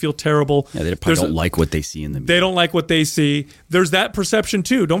differently. They feel terrible. Yeah, they probably don't like what they see in the mirror. They don't like what they see. There's that perception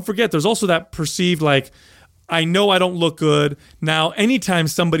too. Don't forget, there's also that perceived I know I don't look good. Now, anytime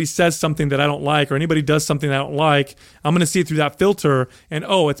somebody says something that I don't like or anybody does something that I don't like, I'm going to see it through that filter and,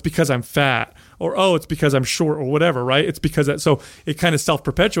 it's because I'm fat or, it's because I'm short or whatever, right? It's because so it kind of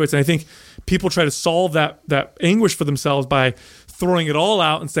self-perpetuates. And I think people try to solve that anguish for themselves by throwing it all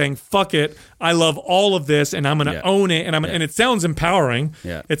out and saying, fuck it, I love all of this and I'm going to own it. And it sounds empowering.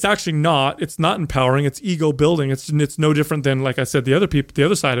 Yeah. It's actually not. It's not empowering. It's ego building. It's no different than, like I said, the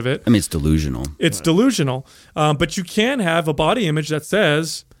other side of it. I mean, it's delusional. It's delusional. But you can have a body image that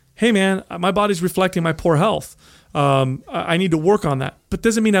says, hey, man, my body's reflecting my poor health. I need to work on that. But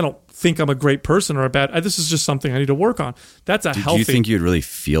doesn't mean I don't think I'm a great person or a bad. This is just something I need to work on. That's a healthy. Do you think you'd really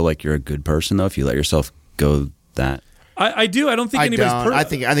feel like you're a good person, though, if you let yourself go that? I do. I don't think anybody's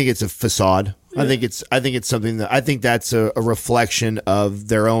perfect. I think it's a facade. I think it's something that I think that's a reflection of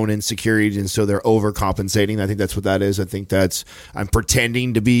their own insecurities, and so they're overcompensating. I think that's what that is. I think that's I'm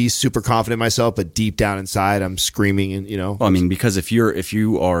pretending to be super confident in myself, but deep down inside, I'm screaming. And Well, I mean, because if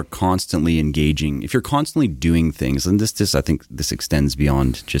you are constantly engaging, if you're constantly doing things, and this I think this extends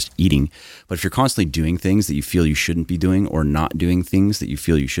beyond just eating, but if you're constantly doing things that you feel you shouldn't be doing, or not doing things that you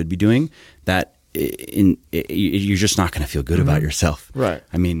feel you should be doing, that you're just not going to feel good about yourself, right?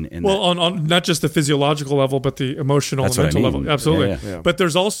 I mean, on not just the physiological level, but the emotional and mental level, absolutely. Yeah. But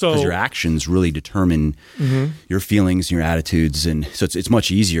there's also because your actions really determine your feelings, your attitudes, and so it's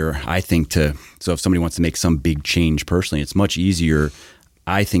much easier, I think, so if somebody wants to make some big change personally, it's much easier,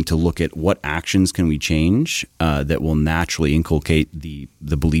 I think, to look at what actions can we change that will naturally inculcate the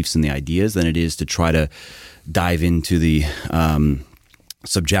beliefs and the ideas than it is to try to dive into the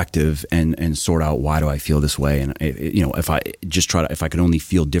subjective and sort out why do I feel this way, and if I could only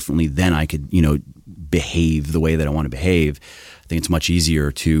feel differently, then I could behave the way that I want to behave. I think it's much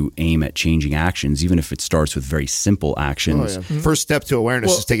easier to aim at changing actions, even if it starts with very simple actions. First step to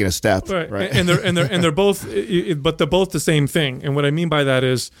awareness is taking a step, right? And they're both, but they're both the same thing. And what I mean by that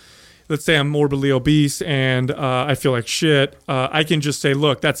is, let's say I'm morbidly obese and I feel like shit. I can just say,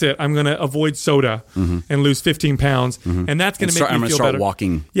 look, that's it. I'm going to avoid soda and lose 15 pounds. And that's going to make me feel better. I'm going to start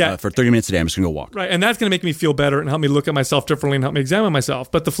walking for 30 minutes a day. I'm just going to go walk. Right. And that's going to make me feel better and help me look at myself differently and help me examine myself.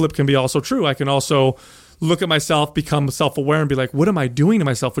 But the flip can be also true. I can also look at myself, become self-aware and be like, what am I doing to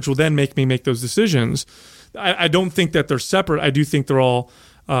myself? Which will then make me make those decisions. I don't think that they're separate. I do think they're all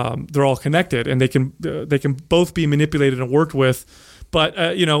connected, and they can both be manipulated and worked with. But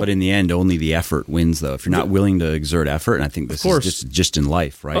But in the end, only the effort wins, though. If you're not willing to exert effort, and I think this is just in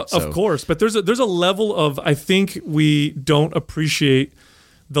life, right? Of course, but there's a level of, I think we don't appreciate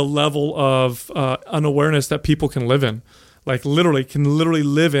the level of unawareness that people can live in, like literally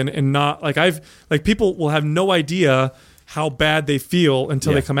live in, and not people will have no idea how bad they feel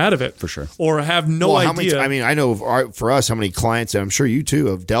until they come out of it, for sure, or have no idea. I know for us, how many clients, and I'm sure you too,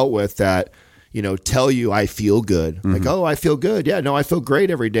 have dealt with that. Tell you I feel good. Like, oh, I feel good. Yeah, no, I feel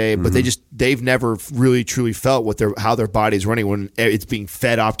great every day. But they've never really truly felt how their body's running when it's being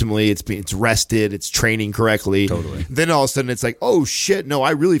fed optimally, it's rested, it's training correctly. Totally. Then all of a sudden it's like, oh shit, no,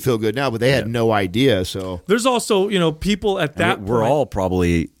 I really feel good now. But they had no idea. So there's also, people at that point. We're all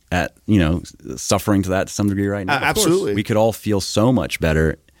probably at, suffering to that to some degree right now. Absolutely. We could all feel so much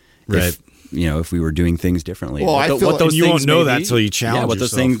better. Right. If we were doing things differently. Well, what those you things won't know may that be, till you challenge what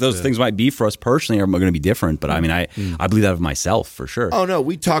yourself. those things might be for us personally are going to be different. But I mean, I believe that of myself for sure. Oh no,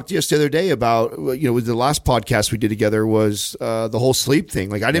 we talked just the other day about with the last podcast we did together was the whole sleep thing.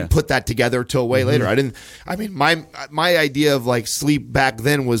 Like I didn't put that together till way later. My idea of like sleep back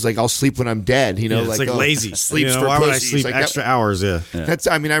then was like I'll sleep when I'm dead. It's like lazy. Sleeps for why would I pussies. sleep Like extra hours? Yeah. That's.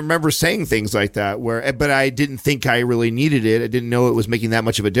 I remember saying things like that but I didn't think I really needed it. I didn't know it was making that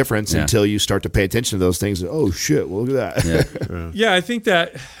much of a difference until you start to pay attention to those things. Oh shit! Well, look at that. Yeah, I think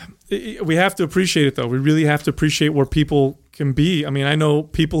that we have to appreciate it though. We really have to appreciate where people can be. I mean, I know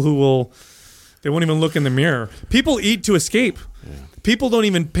people who they won't even look in the mirror. People eat to escape. Yeah. People don't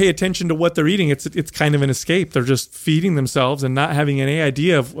even pay attention to what they're eating. It's kind of an escape. They're just feeding themselves and not having any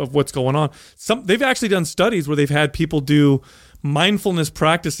idea of what's going on. They've actually done studies where they've had people do mindfulness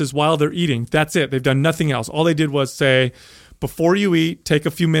practices while they're eating. That's it. They've done nothing else. All they did was say, before you eat, take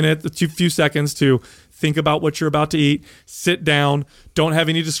a few seconds to think about what you're about to eat, sit down, don't have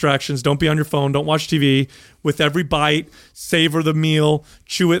any distractions, don't be on your phone, don't watch TV. With every bite, savor the meal,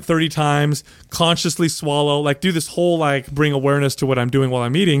 chew it 30 times, consciously swallow, like do this whole like bring awareness to what I'm doing while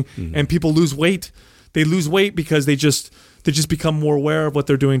I'm eating. And people lose weight. They lose weight because they just become more aware of what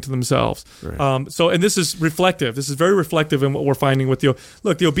they're doing to themselves. Right. And this is reflective. This is very reflective in what we're finding with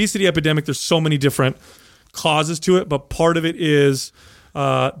the obesity epidemic. There's so many different causes to it, but part of it is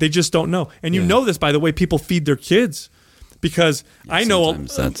they just don't know. And you know this by the way people feed their kids, because I know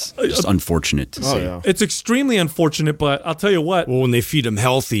that's just unfortunate to see. Yeah. It's extremely unfortunate, but I'll tell you what. Well, when they feed them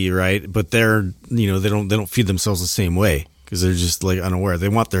healthy, right? But they don't feed themselves the same way because they're just like unaware. They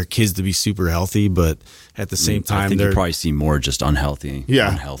want their kids to be super healthy, but at the same time, I think you probably see more just unhealthy.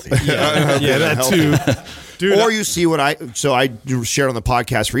 Yeah, unhealthy. Yeah, that too. Dude, or you see what I shared on the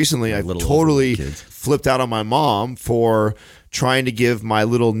podcast recently. I totally flipped out on my mom for trying to give my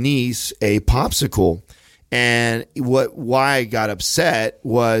little niece a popsicle. And why I got upset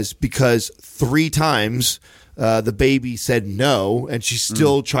was because 3 times the baby said no, and she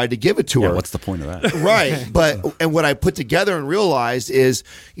still tried to give it to her. What's the point of that? Right. And what I put together and realized is,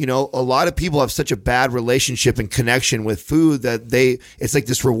 a lot of people have such a bad relationship and connection with food that it's like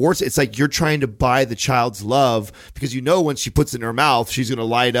this rewards. It's like you're trying to buy the child's love because when she puts it in her mouth, she's going to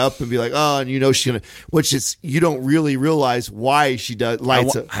light up and be like, oh, and she's going to, which is, you don't really realize why she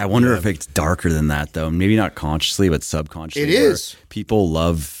lights up. I wonder if it's darker than that though. Maybe not consciously, but subconsciously. It is. People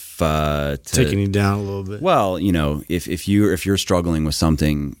love taking you down a little bit. Well, if you're struggling with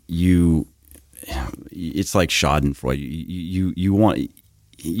something, it's like Schadenfreude.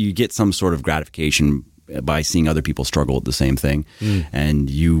 You get some sort of gratification by seeing other people struggle with the same thing, and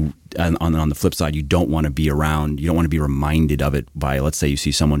on the flip side, you don't want to be around. You don't want to be reminded of it by, let's say, you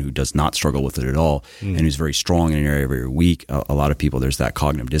see someone who does not struggle with it at all and who's very strong in an area, very weak. A lot of people, there's that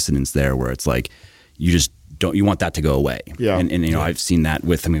cognitive dissonance there where it's like you just you want that to go away. Yeah. And I've seen that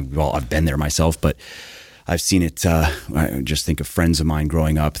I've been there myself, but I've seen it. I just think of friends of mine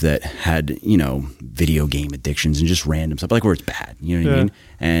growing up that had, video game addictions and just random stuff, like where it's bad, what I mean?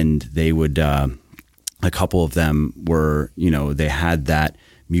 And they would, a couple of them were, they had that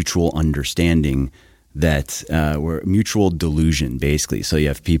mutual understanding that were mutual delusion, basically. So you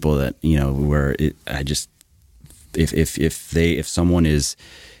have people that, where if someone is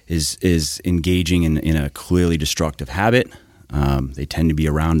engaging in a clearly destructive habit, they tend to be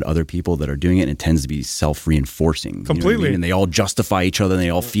around other people that are doing it, and it tends to be self-reinforcing. Completely. And they all justify each other, and they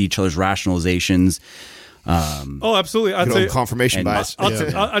all feed each other's rationalizations. Absolutely. I'll tell you, confirmation bias.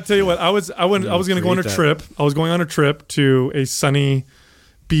 I'll tell you what. I was going to go on a trip. I was going on a trip to a sunny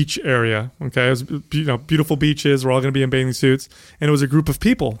beach area. Okay, it was, beautiful beaches. We're all going to be in bathing suits, and it was a group of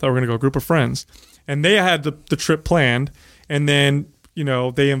people that were going to go, a group of friends, and they had the trip planned, and then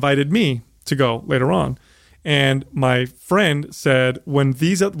they invited me to go later on. And my friend said, when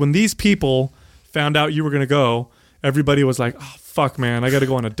these people found out you were going to go, everybody was like, oh, fuck, man, I got to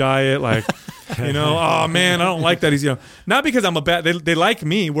go on a diet. Like, oh, man, I don't like that. He's, not because I'm they like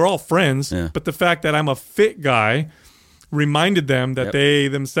me. We're all friends. Yeah. But the fact that I'm a fit guy reminded them that they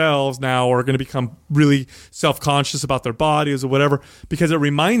themselves now are going to become really self-conscious about their bodies or whatever, because it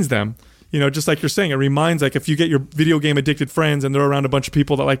reminds them. Just like you're saying, it reminds, like, if you get your video game addicted friends and they're around a bunch of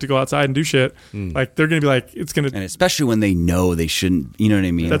people that like to go outside and do shit, like, they're going to be like, it's going to... And especially when they know they shouldn't, you know what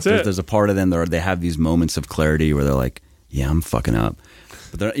I mean? That's it. There's a part of them that they have these moments of clarity where they're like, yeah, I'm fucking up.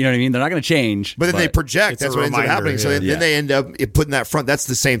 But you know what I mean? They're not going to change. But then they project. That's what ends up happening. So then they end up putting that front. That's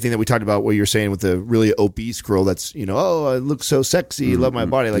the same thing that we talked about, what you're saying with the really obese girl that's, oh, I look so sexy, love my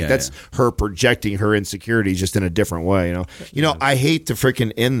body. Like, that's her projecting her insecurities just in a different way, I hate to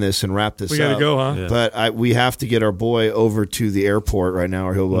freaking end this and wrap this up. We got to go, huh? Yeah. But we have to get our boy over to the airport right now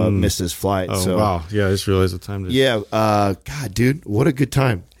or he'll miss his flight. Oh, so. Wow. Yeah, I just realized the time. Yeah. God, dude, what a good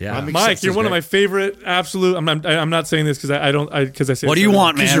time. Yeah, Mike, you're one of my favorite. Absolute. I'm not saying this because I say. What do you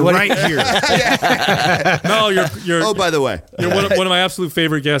want, man? You're right here. No, you're. Oh, by the way, you're one of my absolute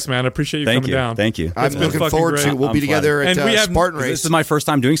favorite guests, man. I appreciate you coming down. Thank you. I'm looking forward to. We'll be together at Spartan Race. This is my first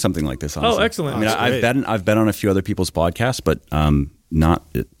time doing something like this. Honestly. Oh, excellent. I mean, I've been on a few other people's podcasts, but not,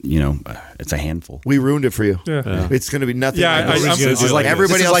 it's a handful. We ruined it for you. Yeah. It's going to be nothing. Yeah, like this. I'm- It's like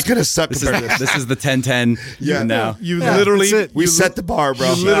everybody else could have sucked This compared to this. this is the 10-10. Yeah. Now. You literally that's it. We you set the bar,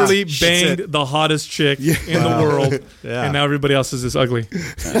 bro. You literally That's banged it. the hottest chick in the world, Yeah. and now everybody else is this ugly.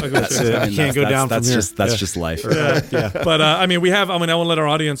 That's it. I can't go down from here. That's just life. But I want to let our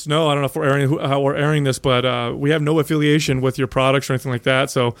audience know. I don't know if we're how we're airing this, but we have no affiliation with your products or anything like that.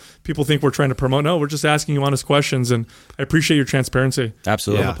 So people think we're trying to promote. No, we're just asking you honest questions, and I appreciate your transparency.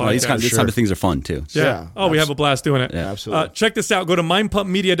 Absolutely. Yeah. No, these kind of things are fun too. So. Yeah. Oh, we have a blast doing it. Yeah, absolutely. Check this out. Go to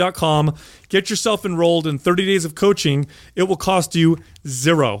mindpumpmedia.com. Get yourself enrolled in 30 days of coaching. It will cost you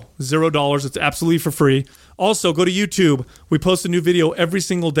 $0. It's absolutely for free. Also, go to YouTube. We post a new video every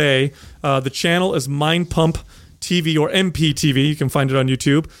single day. The channel is Mind Pump TV or MPTV. You can find it on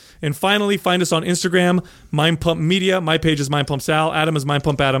YouTube. And finally, find us on Instagram, Mind Pump Media. My page is Mind Pump Sal. Adam is Mind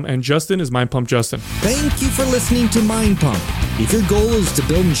Pump Adam. And Justin is Mind Pump Justin. Thank you for listening to Mind Pump. If your goal is to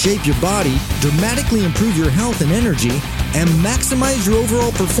build and shape your body, dramatically improve your health and energy, and maximize your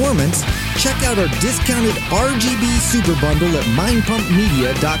overall performance, check out our discounted RGB Super Bundle at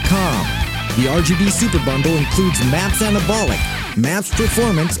mindpumpmedia.com. The RGB Super Bundle includes MAPS Anabolic, MAPS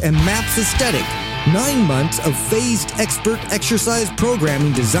Performance, and MAPS Aesthetic. 9 months of phased expert exercise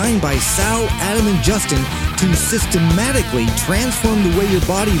programming designed by Sal, Adam, and Justin to systematically transform the way your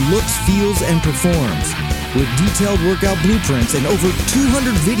body looks, feels, and performs. With detailed workout blueprints and over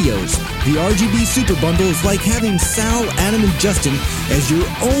 200 videos, the RGB Super Bundle is like having Sal, Adam, and Justin as your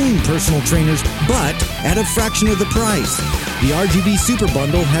own personal trainers, but at a fraction of the price. The RGB Super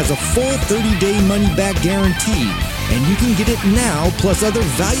Bundle has a full 30-day money-back guarantee, and you can get it now plus other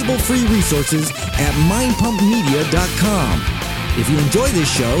valuable free resources at mindpumpmedia.com. If you enjoy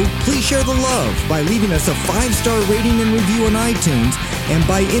this show, please share the love by leaving us a 5-star rating and review on iTunes and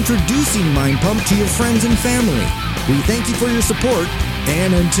by introducing Mind Pump to your friends and family. We thank you for your support,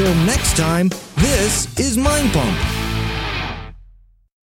 and until next time, this is Mind Pump.